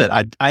love it.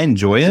 I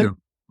enjoy it.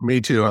 Me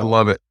too. I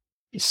love it.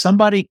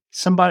 Somebody,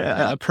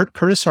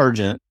 Curtis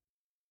Sargent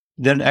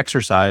did an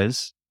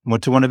exercise,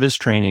 went to one of his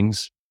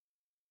trainings,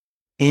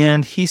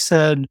 and he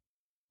said,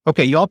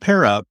 okay, y'all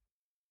pair up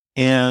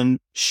and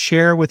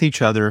share with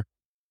each other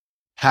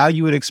how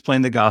you would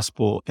explain the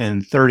gospel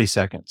in 30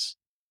 seconds.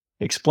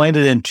 Explain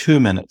it in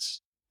 2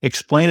 minutes.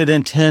 Explain it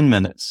in 10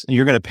 minutes. And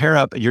you're going to pair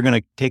up and you're going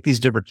to take these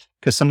different,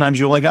 because sometimes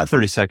you only got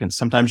 30 seconds.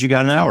 Sometimes you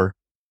got an hour.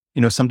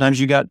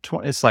 Sometimes you got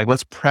 20. It's like,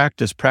 let's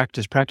practice.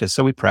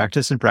 So we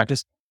practice and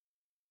practice.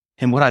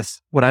 And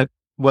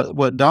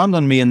what dawned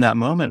on me in that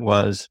moment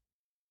was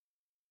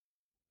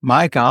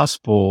my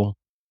gospel,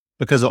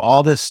 because of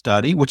all this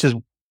study, which is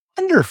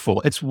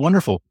wonderful. It's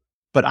wonderful.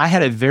 But I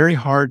had a very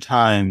hard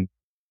time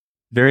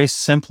very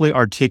simply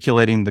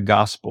articulating the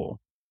gospel.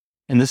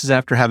 And this is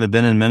after having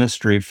been in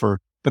ministry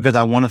because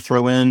I want to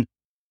throw in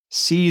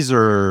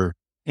Caesar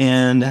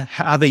and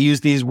how they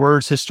use these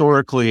words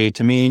historically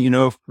to mean,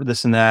 for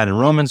this and that, and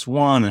Romans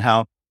 1 and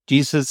how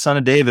Jesus is the son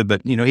of David,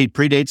 but, he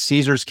predates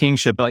Caesar's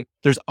kingship. Like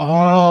there's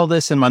all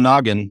this in my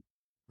noggin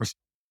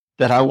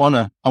that I want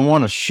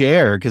to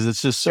share because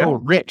it's just so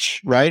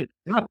rich, right?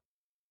 Yeah.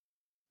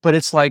 But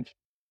it's like,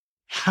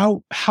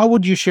 how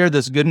would you share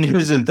this good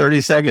news in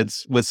 30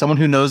 seconds with someone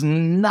who knows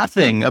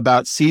nothing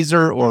about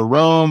Caesar or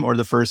Rome or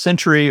the first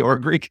century or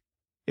Greek?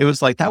 It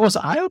was like, that was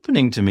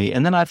eye-opening to me.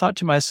 And then I thought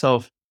to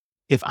myself,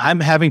 if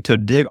I'm having to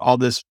dig all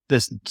this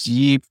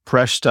deep,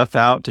 fresh stuff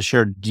out to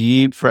share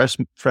deep, fresh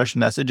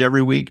message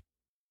every week,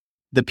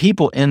 the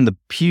people in the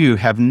pew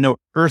have no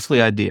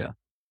earthly idea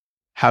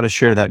how to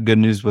share that good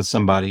news with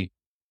somebody.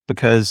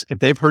 Because if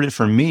they've heard it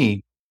from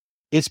me,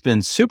 it's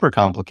been super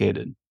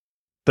complicated.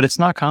 But it's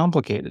not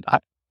complicated.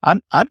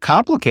 I'm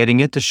complicating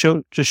it to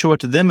show it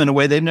to them in a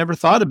way they've never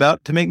thought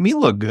about to make me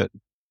look good.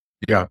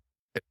 Yeah.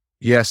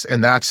 Yes.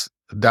 And that's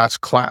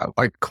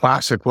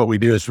classic. What we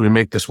do is we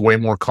make this way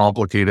more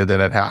complicated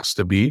than it has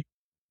to be.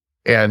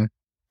 And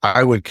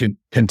I would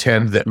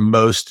contend that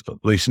most, at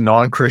least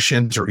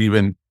non-Christians or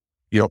even,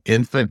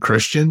 infant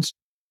Christians,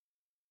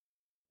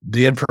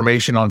 the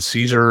information on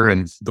Caesar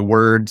and the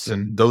words,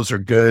 and those are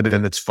good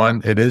and it's fun.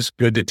 It is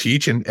good to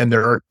teach. And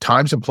there are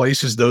times and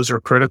places those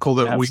are critical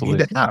that we need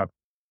to have.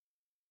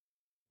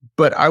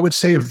 But I would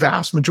say a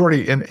vast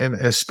majority, and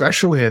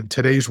especially in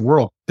today's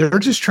world, they're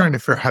just trying to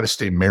figure out how to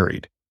stay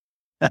married.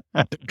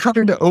 They're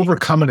trying to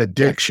overcome an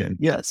addiction.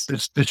 Yes.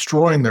 That's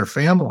destroying their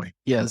family.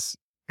 Yes.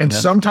 And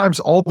sometimes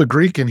all the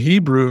Greek and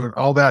Hebrew and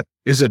all that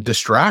is a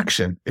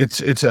distraction.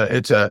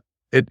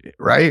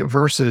 Right?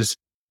 Versus,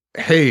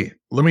 hey,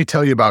 let me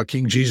tell you about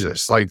King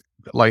Jesus, like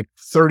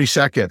 30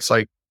 seconds,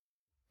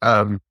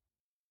 and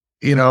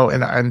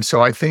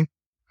so I think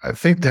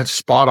that's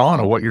spot on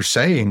of what you're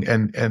saying.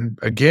 And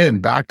again,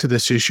 back to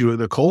this issue of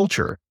the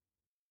culture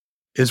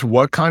is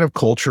what kind of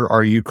culture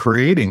are you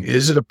creating?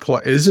 Is it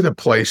a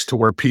place to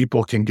where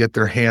people can get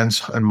their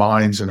hands and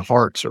minds and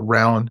hearts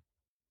around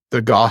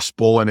the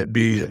gospel and it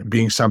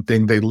being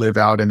something they live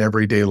out in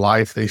everyday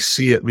life? They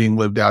see it being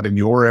lived out in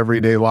your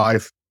everyday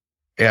life,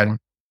 and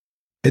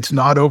it's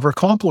not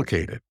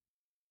overcomplicated.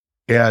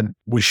 And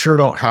we sure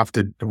don't have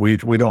to, we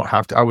don't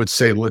have to, I would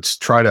say, let's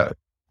try to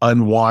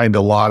unwind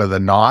a lot of the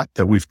knot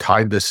that we've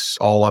tied this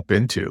all up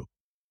into.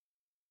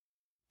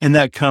 And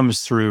that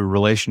comes through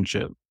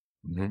relationship.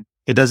 Mm-hmm.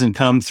 It doesn't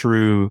come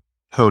through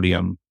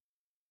podium.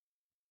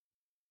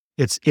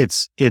 It's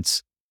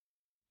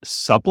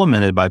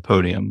supplemented by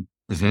podium.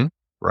 Mm-hmm.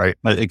 Right.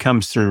 But it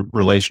comes through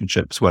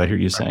relationships, what I hear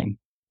you saying.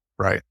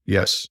 Right.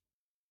 Yes.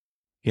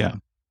 Yeah.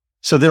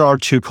 So there are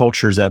two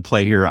cultures at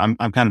play here. I'm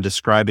kind of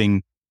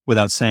describing,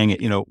 without saying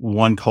it,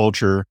 one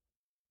culture,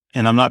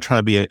 and I'm not trying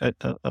to be a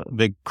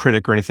big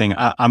critic or anything.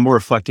 I'm more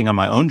reflecting on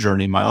my own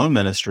journey, my own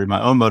ministry, my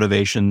own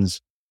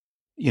motivations,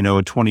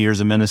 20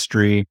 years of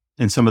ministry,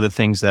 and some of the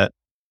things that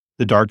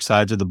the dark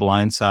sides or the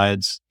blind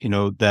sides,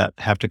 that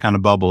have to kind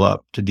of bubble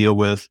up to deal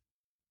with,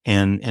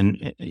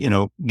 and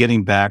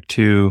getting back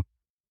to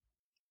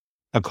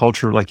a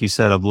culture, like you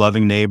said, of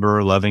loving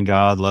neighbor, loving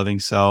God,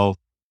 loving self.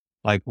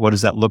 Like, what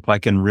does that look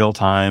like in real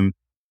time?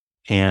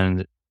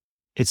 And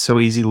it's so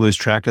easy to lose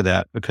track of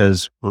that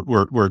because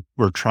we're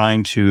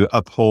trying to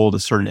uphold a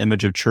certain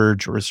image of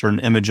church or a certain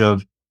image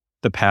of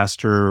the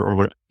pastor,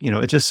 or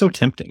it's just so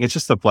tempting. It's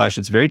just the flesh.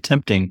 It's very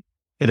tempting.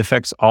 It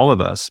affects all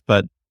of us.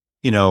 But,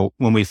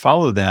 when we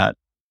follow that,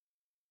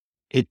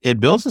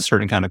 it builds a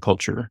certain kind of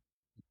culture,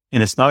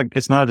 and it's not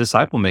a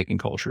disciple making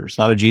culture. It's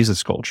not a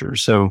Jesus culture.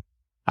 So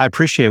I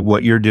appreciate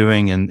what you're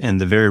doing and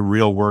the very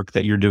real work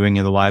that you're doing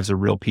in the lives of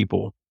real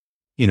people,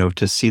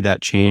 to see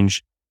that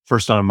change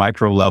first on a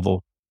micro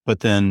level,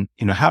 but then,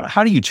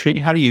 how do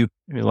you,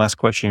 last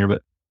question here,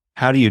 but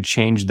how do you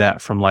change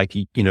that from like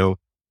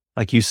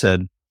you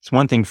said, it's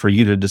one thing for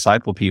you to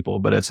disciple people,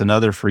 but it's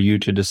another for you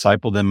to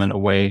disciple them in a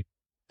way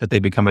that they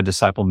become a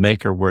disciple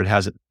maker where it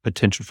has a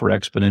potential for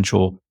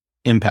exponential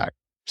impact.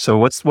 So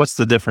what's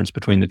the difference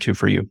between the two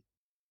for you?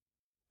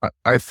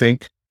 I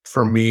think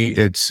for me,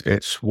 it's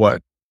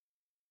what,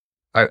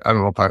 I don't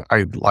know if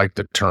I like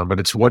the term, but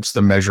it's what's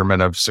the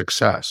measurement of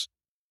success?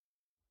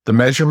 The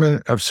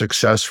measurement of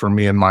success for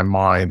me in my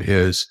mind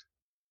is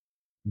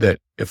that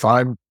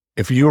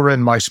if you were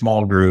in my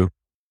small group,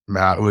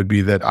 Matt, it would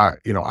be that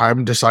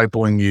I'm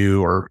discipling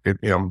you, or,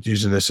 I'm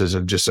using this as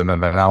just an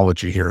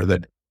analogy here,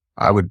 that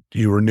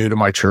you were new to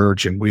my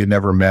church and we had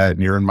never met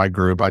and you're in my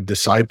group. I'd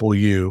disciple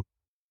you,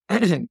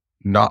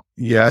 not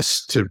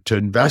to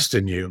invest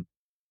in you,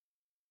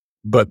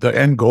 but the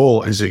end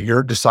goal is that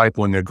you're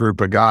discipling a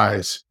group of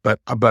guys, but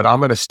I'm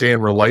going to stay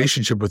in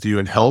relationship with you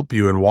and help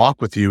you and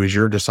walk with you as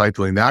you're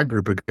discipling that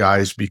group of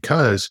guys,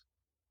 because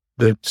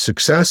the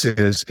success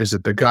is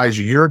that the guys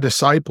you're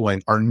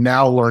discipling are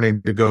now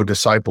learning to go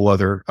disciple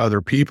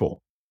other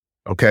people.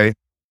 Okay.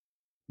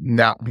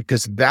 Now,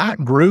 because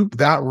that group,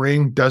 that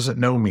ring doesn't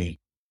know me.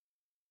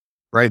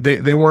 right?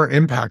 They weren't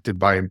impacted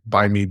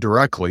by me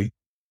directly.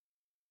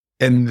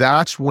 And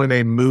that's when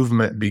a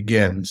movement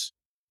begins.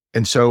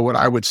 And so what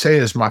I would say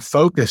is my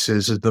focus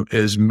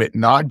is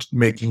not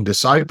making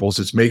disciples,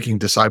 it's making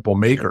disciple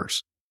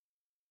makers.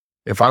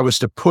 If I was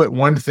to put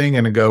one thing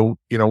in and go,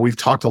 we've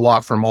talked a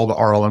lot from all the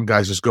RLM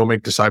guys is go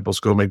make disciples,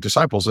 go make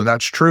disciples. And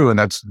that's true. And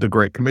that's the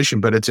Great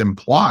Commission, but it's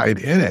implied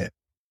in it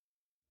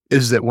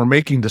is that we're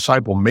making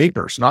disciple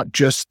makers, not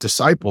just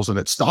disciples. And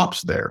it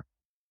stops there.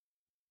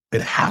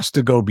 It has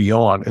to go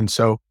beyond. And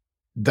so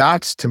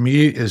that's to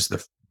me is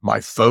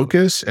my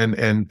focus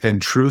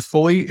and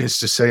truthfully is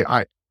to say,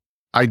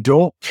 I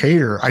don't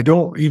care. I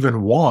don't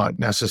even want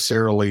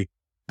necessarily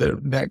the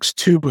next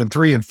 2 and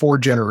 3 and 4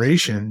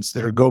 generations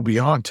that go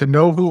beyond to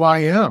know who I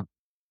am.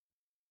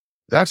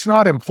 That's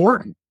not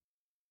important.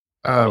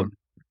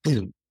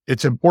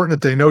 It's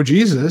important that they know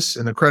Jesus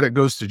and the credit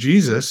goes to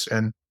Jesus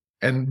and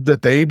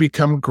that they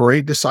become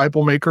great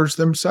disciple makers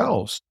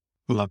themselves.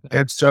 Love that.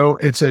 And so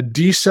it's a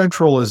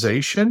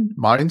decentralization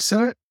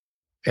mindset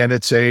and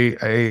it's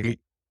a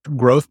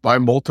growth by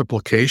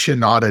multiplication,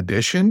 not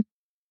addition.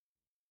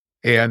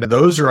 And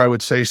those are, I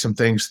would say, some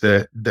things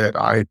that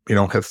I,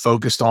 have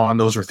focused on.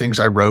 Those are things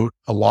I wrote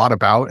a lot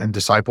about in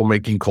disciple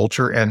making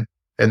culture and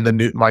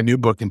my new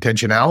book,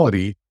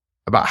 Intentionality,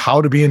 about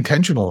how to be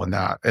intentional in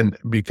that. And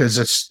because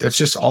it's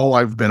just all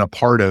I've been a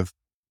part of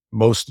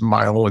most of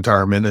my whole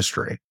entire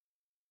ministry.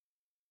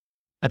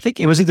 I think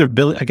it was either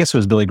I guess it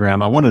was Billy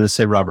Graham. I wanted to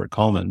say Robert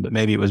Coleman, but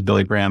maybe it was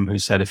Billy Graham who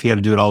said if he had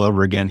to do it all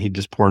over again, he'd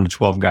just pour into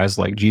 12 guys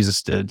like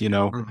Jesus did,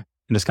 and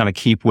just kind of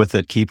keep with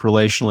it, keep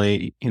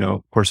relationally.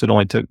 Of course, it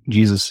only took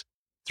Jesus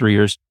 3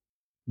 years to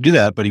do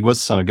that, but he was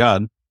the Son of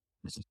God.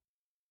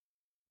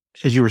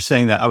 As you were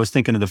saying that, I was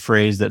thinking of the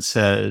phrase that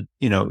said,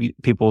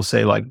 people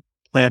say like,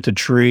 plant a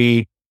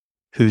tree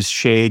whose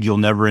shade you'll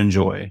never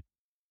enjoy.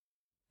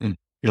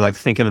 You're like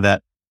thinking of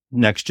that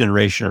next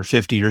generation or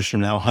 50 years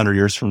from now, 100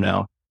 years from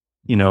now,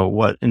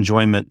 what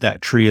enjoyment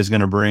that tree is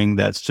going to bring.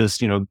 That's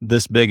just,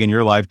 this big in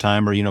your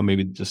lifetime or,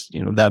 maybe just,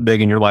 that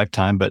big in your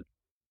lifetime. But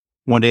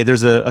one day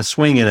there's a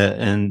swing in it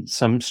and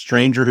some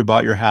stranger who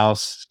bought your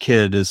house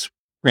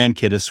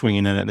grandkid is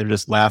swinging in it. They're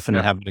just laughing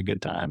and having a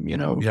good time,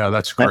 Yeah,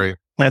 that's great.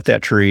 Plant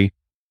that tree.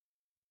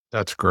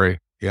 That's great.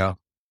 Yeah.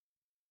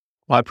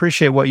 Well, I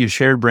appreciate what you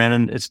shared,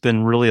 Brandon. It's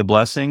been really a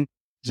blessing.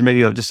 Is there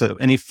maybe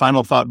any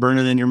final thought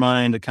burning in your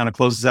mind to kind of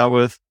close this out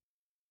with?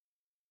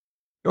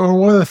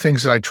 One of the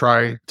things that I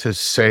try to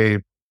say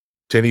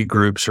to any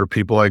groups or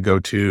people I go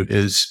to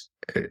is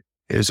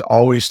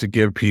always to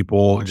give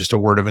people just a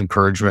word of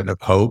encouragement and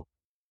of hope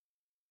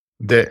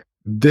that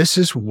this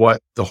is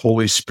what the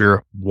Holy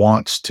Spirit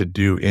wants to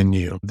do in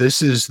you.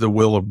 This is the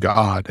will of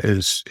God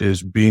is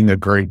being a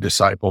great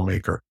disciple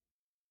maker.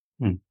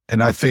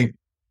 And I think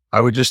I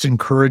would just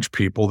encourage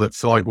people that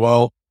feel like,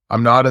 well,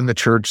 I'm not in the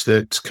church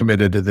that's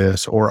committed to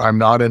this, or I'm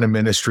not in a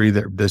ministry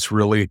that's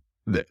really,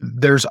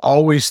 there's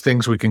always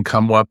things we can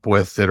come up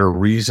with that are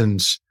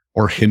reasons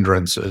or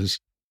hindrances.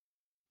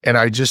 And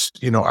I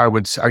just,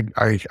 I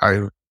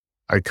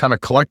kind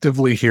of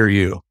collectively hear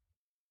you,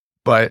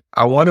 but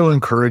I want to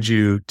encourage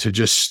you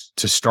to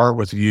start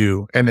with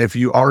you. And if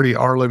you already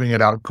are living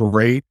it out,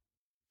 great,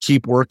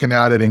 keep working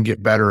at it and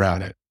get better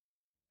at it.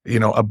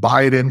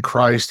 Abide in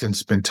Christ and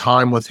spend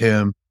time with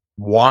him,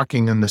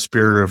 walking in the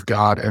Spirit of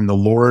God, and the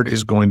Lord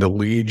is going to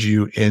lead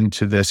you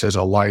into this as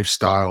a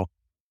lifestyle.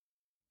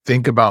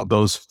 Think about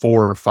those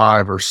 4 or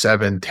 5 or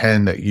 7,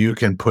 10 that you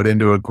can put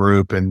into a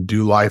group and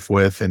do life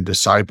with and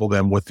disciple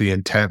them with the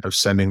intent of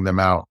sending them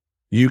out.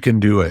 You can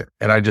do it.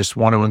 And I just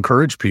want to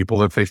encourage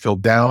people if they feel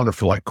down or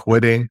feel like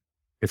quitting,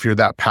 if you're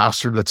that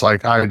pastor that's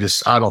like, I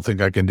don't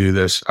think I can do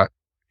this,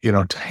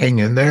 to hang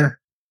in there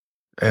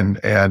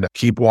and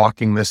keep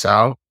walking this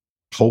out.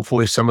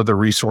 Hopefully some of the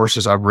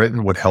resources I've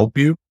written would help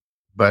you.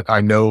 But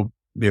I know,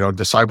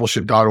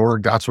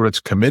 discipleship.org, that's what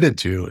it's committed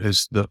to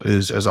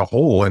is as a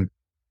whole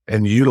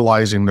and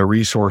utilizing the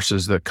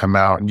resources that come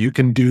out. And you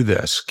can do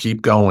this.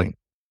 Keep going.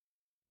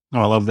 Oh,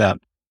 I love that.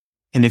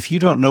 And if you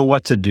don't know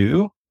what to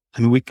do,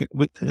 we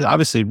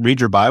obviously read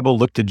your Bible,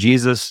 look to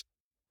Jesus,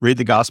 read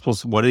the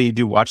Gospels. What did he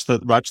do? Watch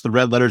the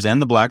red letters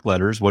and the black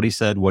letters, what he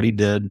said, what he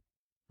did.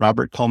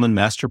 Robert Coleman,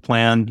 Master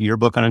Plan, your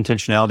book on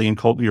intentionality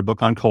and your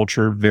book on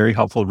culture, very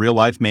helpful. Real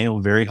Life Manual,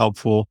 very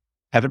helpful.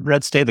 Haven't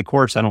read Stay the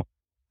Course.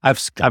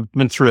 I've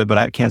been through it, but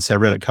I can't say I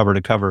read it cover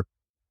to cover.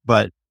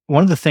 But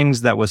one of the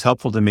things that was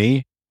helpful to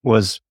me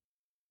was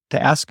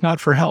to ask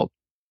God for help.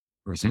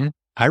 Mm-hmm.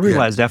 I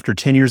realized after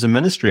 10 years of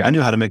ministry, I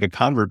knew how to make a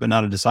convert, but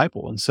not a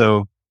disciple. And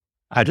so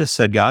I just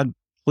said, God,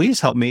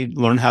 please help me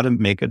learn how to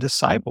make a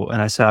disciple.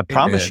 And I said, I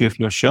promise you, if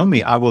you'll show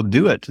me, I will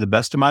do it to the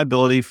best of my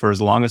ability for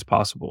as long as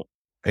possible.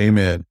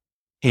 Amen.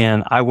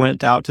 And I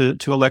went out to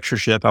a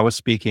lectureship. I was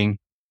speaking,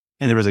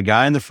 and there was a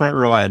guy in the front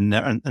row. I had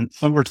never, and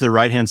over to the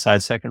right-hand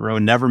side, second row,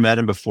 never met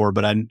him before,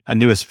 but I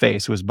knew his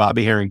face. It was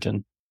Bobby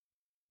Harrington.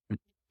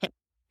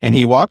 And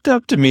he walked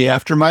up to me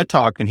after my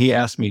talk and he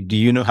asked me, do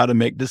you know how to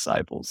make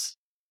disciples?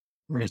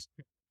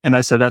 And I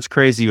said, that's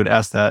crazy you would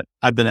ask that.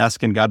 I've been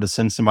asking God to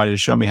send somebody to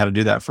show me how to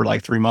do that for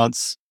like 3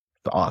 months.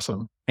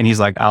 Awesome. And he's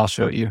like, I'll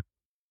show you.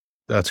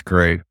 That's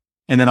great.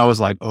 And then I was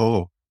like,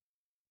 oh,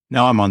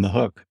 now I'm on the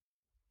hook.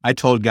 I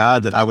told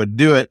God that I would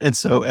do it. And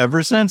so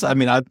ever since, I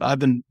mean, I've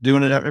been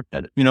doing it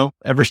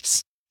ever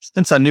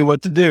since I knew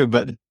what to do.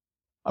 But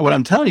what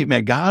I'm telling you,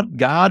 man,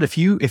 God, if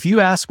you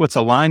ask what's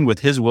aligned with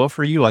his will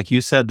for you, like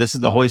you said, this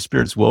is the Holy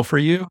Spirit's will for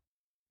you,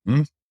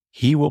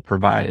 he will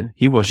provide.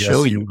 He will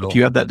show you if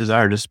you have that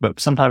desire.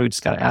 But sometimes we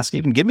just got to ask,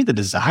 even give me the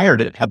desire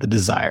to have the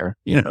desire,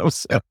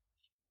 so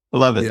I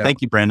love it. Yeah.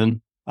 Thank you,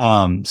 Brandon.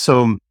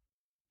 So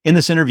in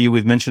this interview,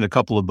 we've mentioned a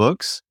couple of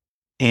books,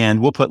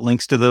 and we'll put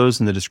links to those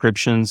in the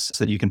descriptions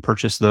so that you can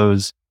purchase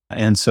those.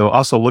 And so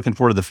also looking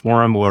forward to the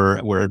forum where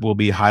it will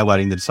be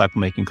highlighting the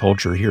disciple-making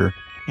culture here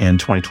in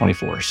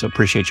 2024. So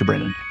appreciate you,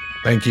 Brandon.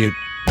 Thank you.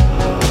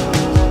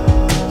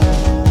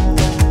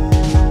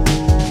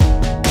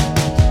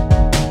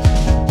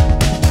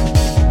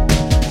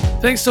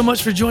 Thanks so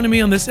much for joining me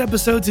on this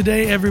episode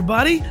today,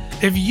 everybody.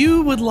 If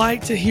you would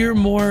like to hear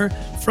more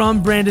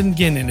from Brandon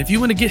Guindon, if you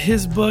want to get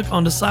his book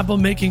on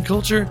disciple-making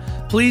culture,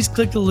 please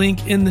click the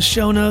link in the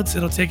show notes.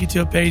 It'll take you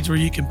to a page where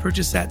you can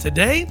purchase that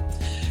today.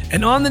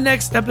 And on the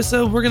next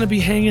episode, we're going to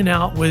be hanging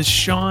out with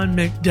Sean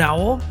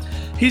McDowell.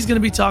 He's going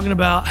to be talking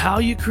about how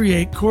you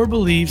create core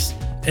beliefs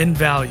and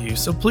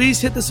values. So please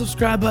hit the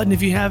subscribe button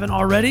if you haven't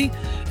already,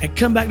 and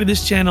come back to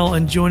this channel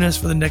and join us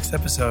for the next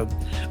episode.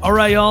 All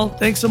right, y'all.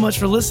 Thanks so much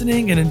for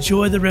listening, and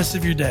enjoy the rest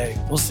of your day.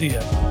 We'll see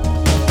you.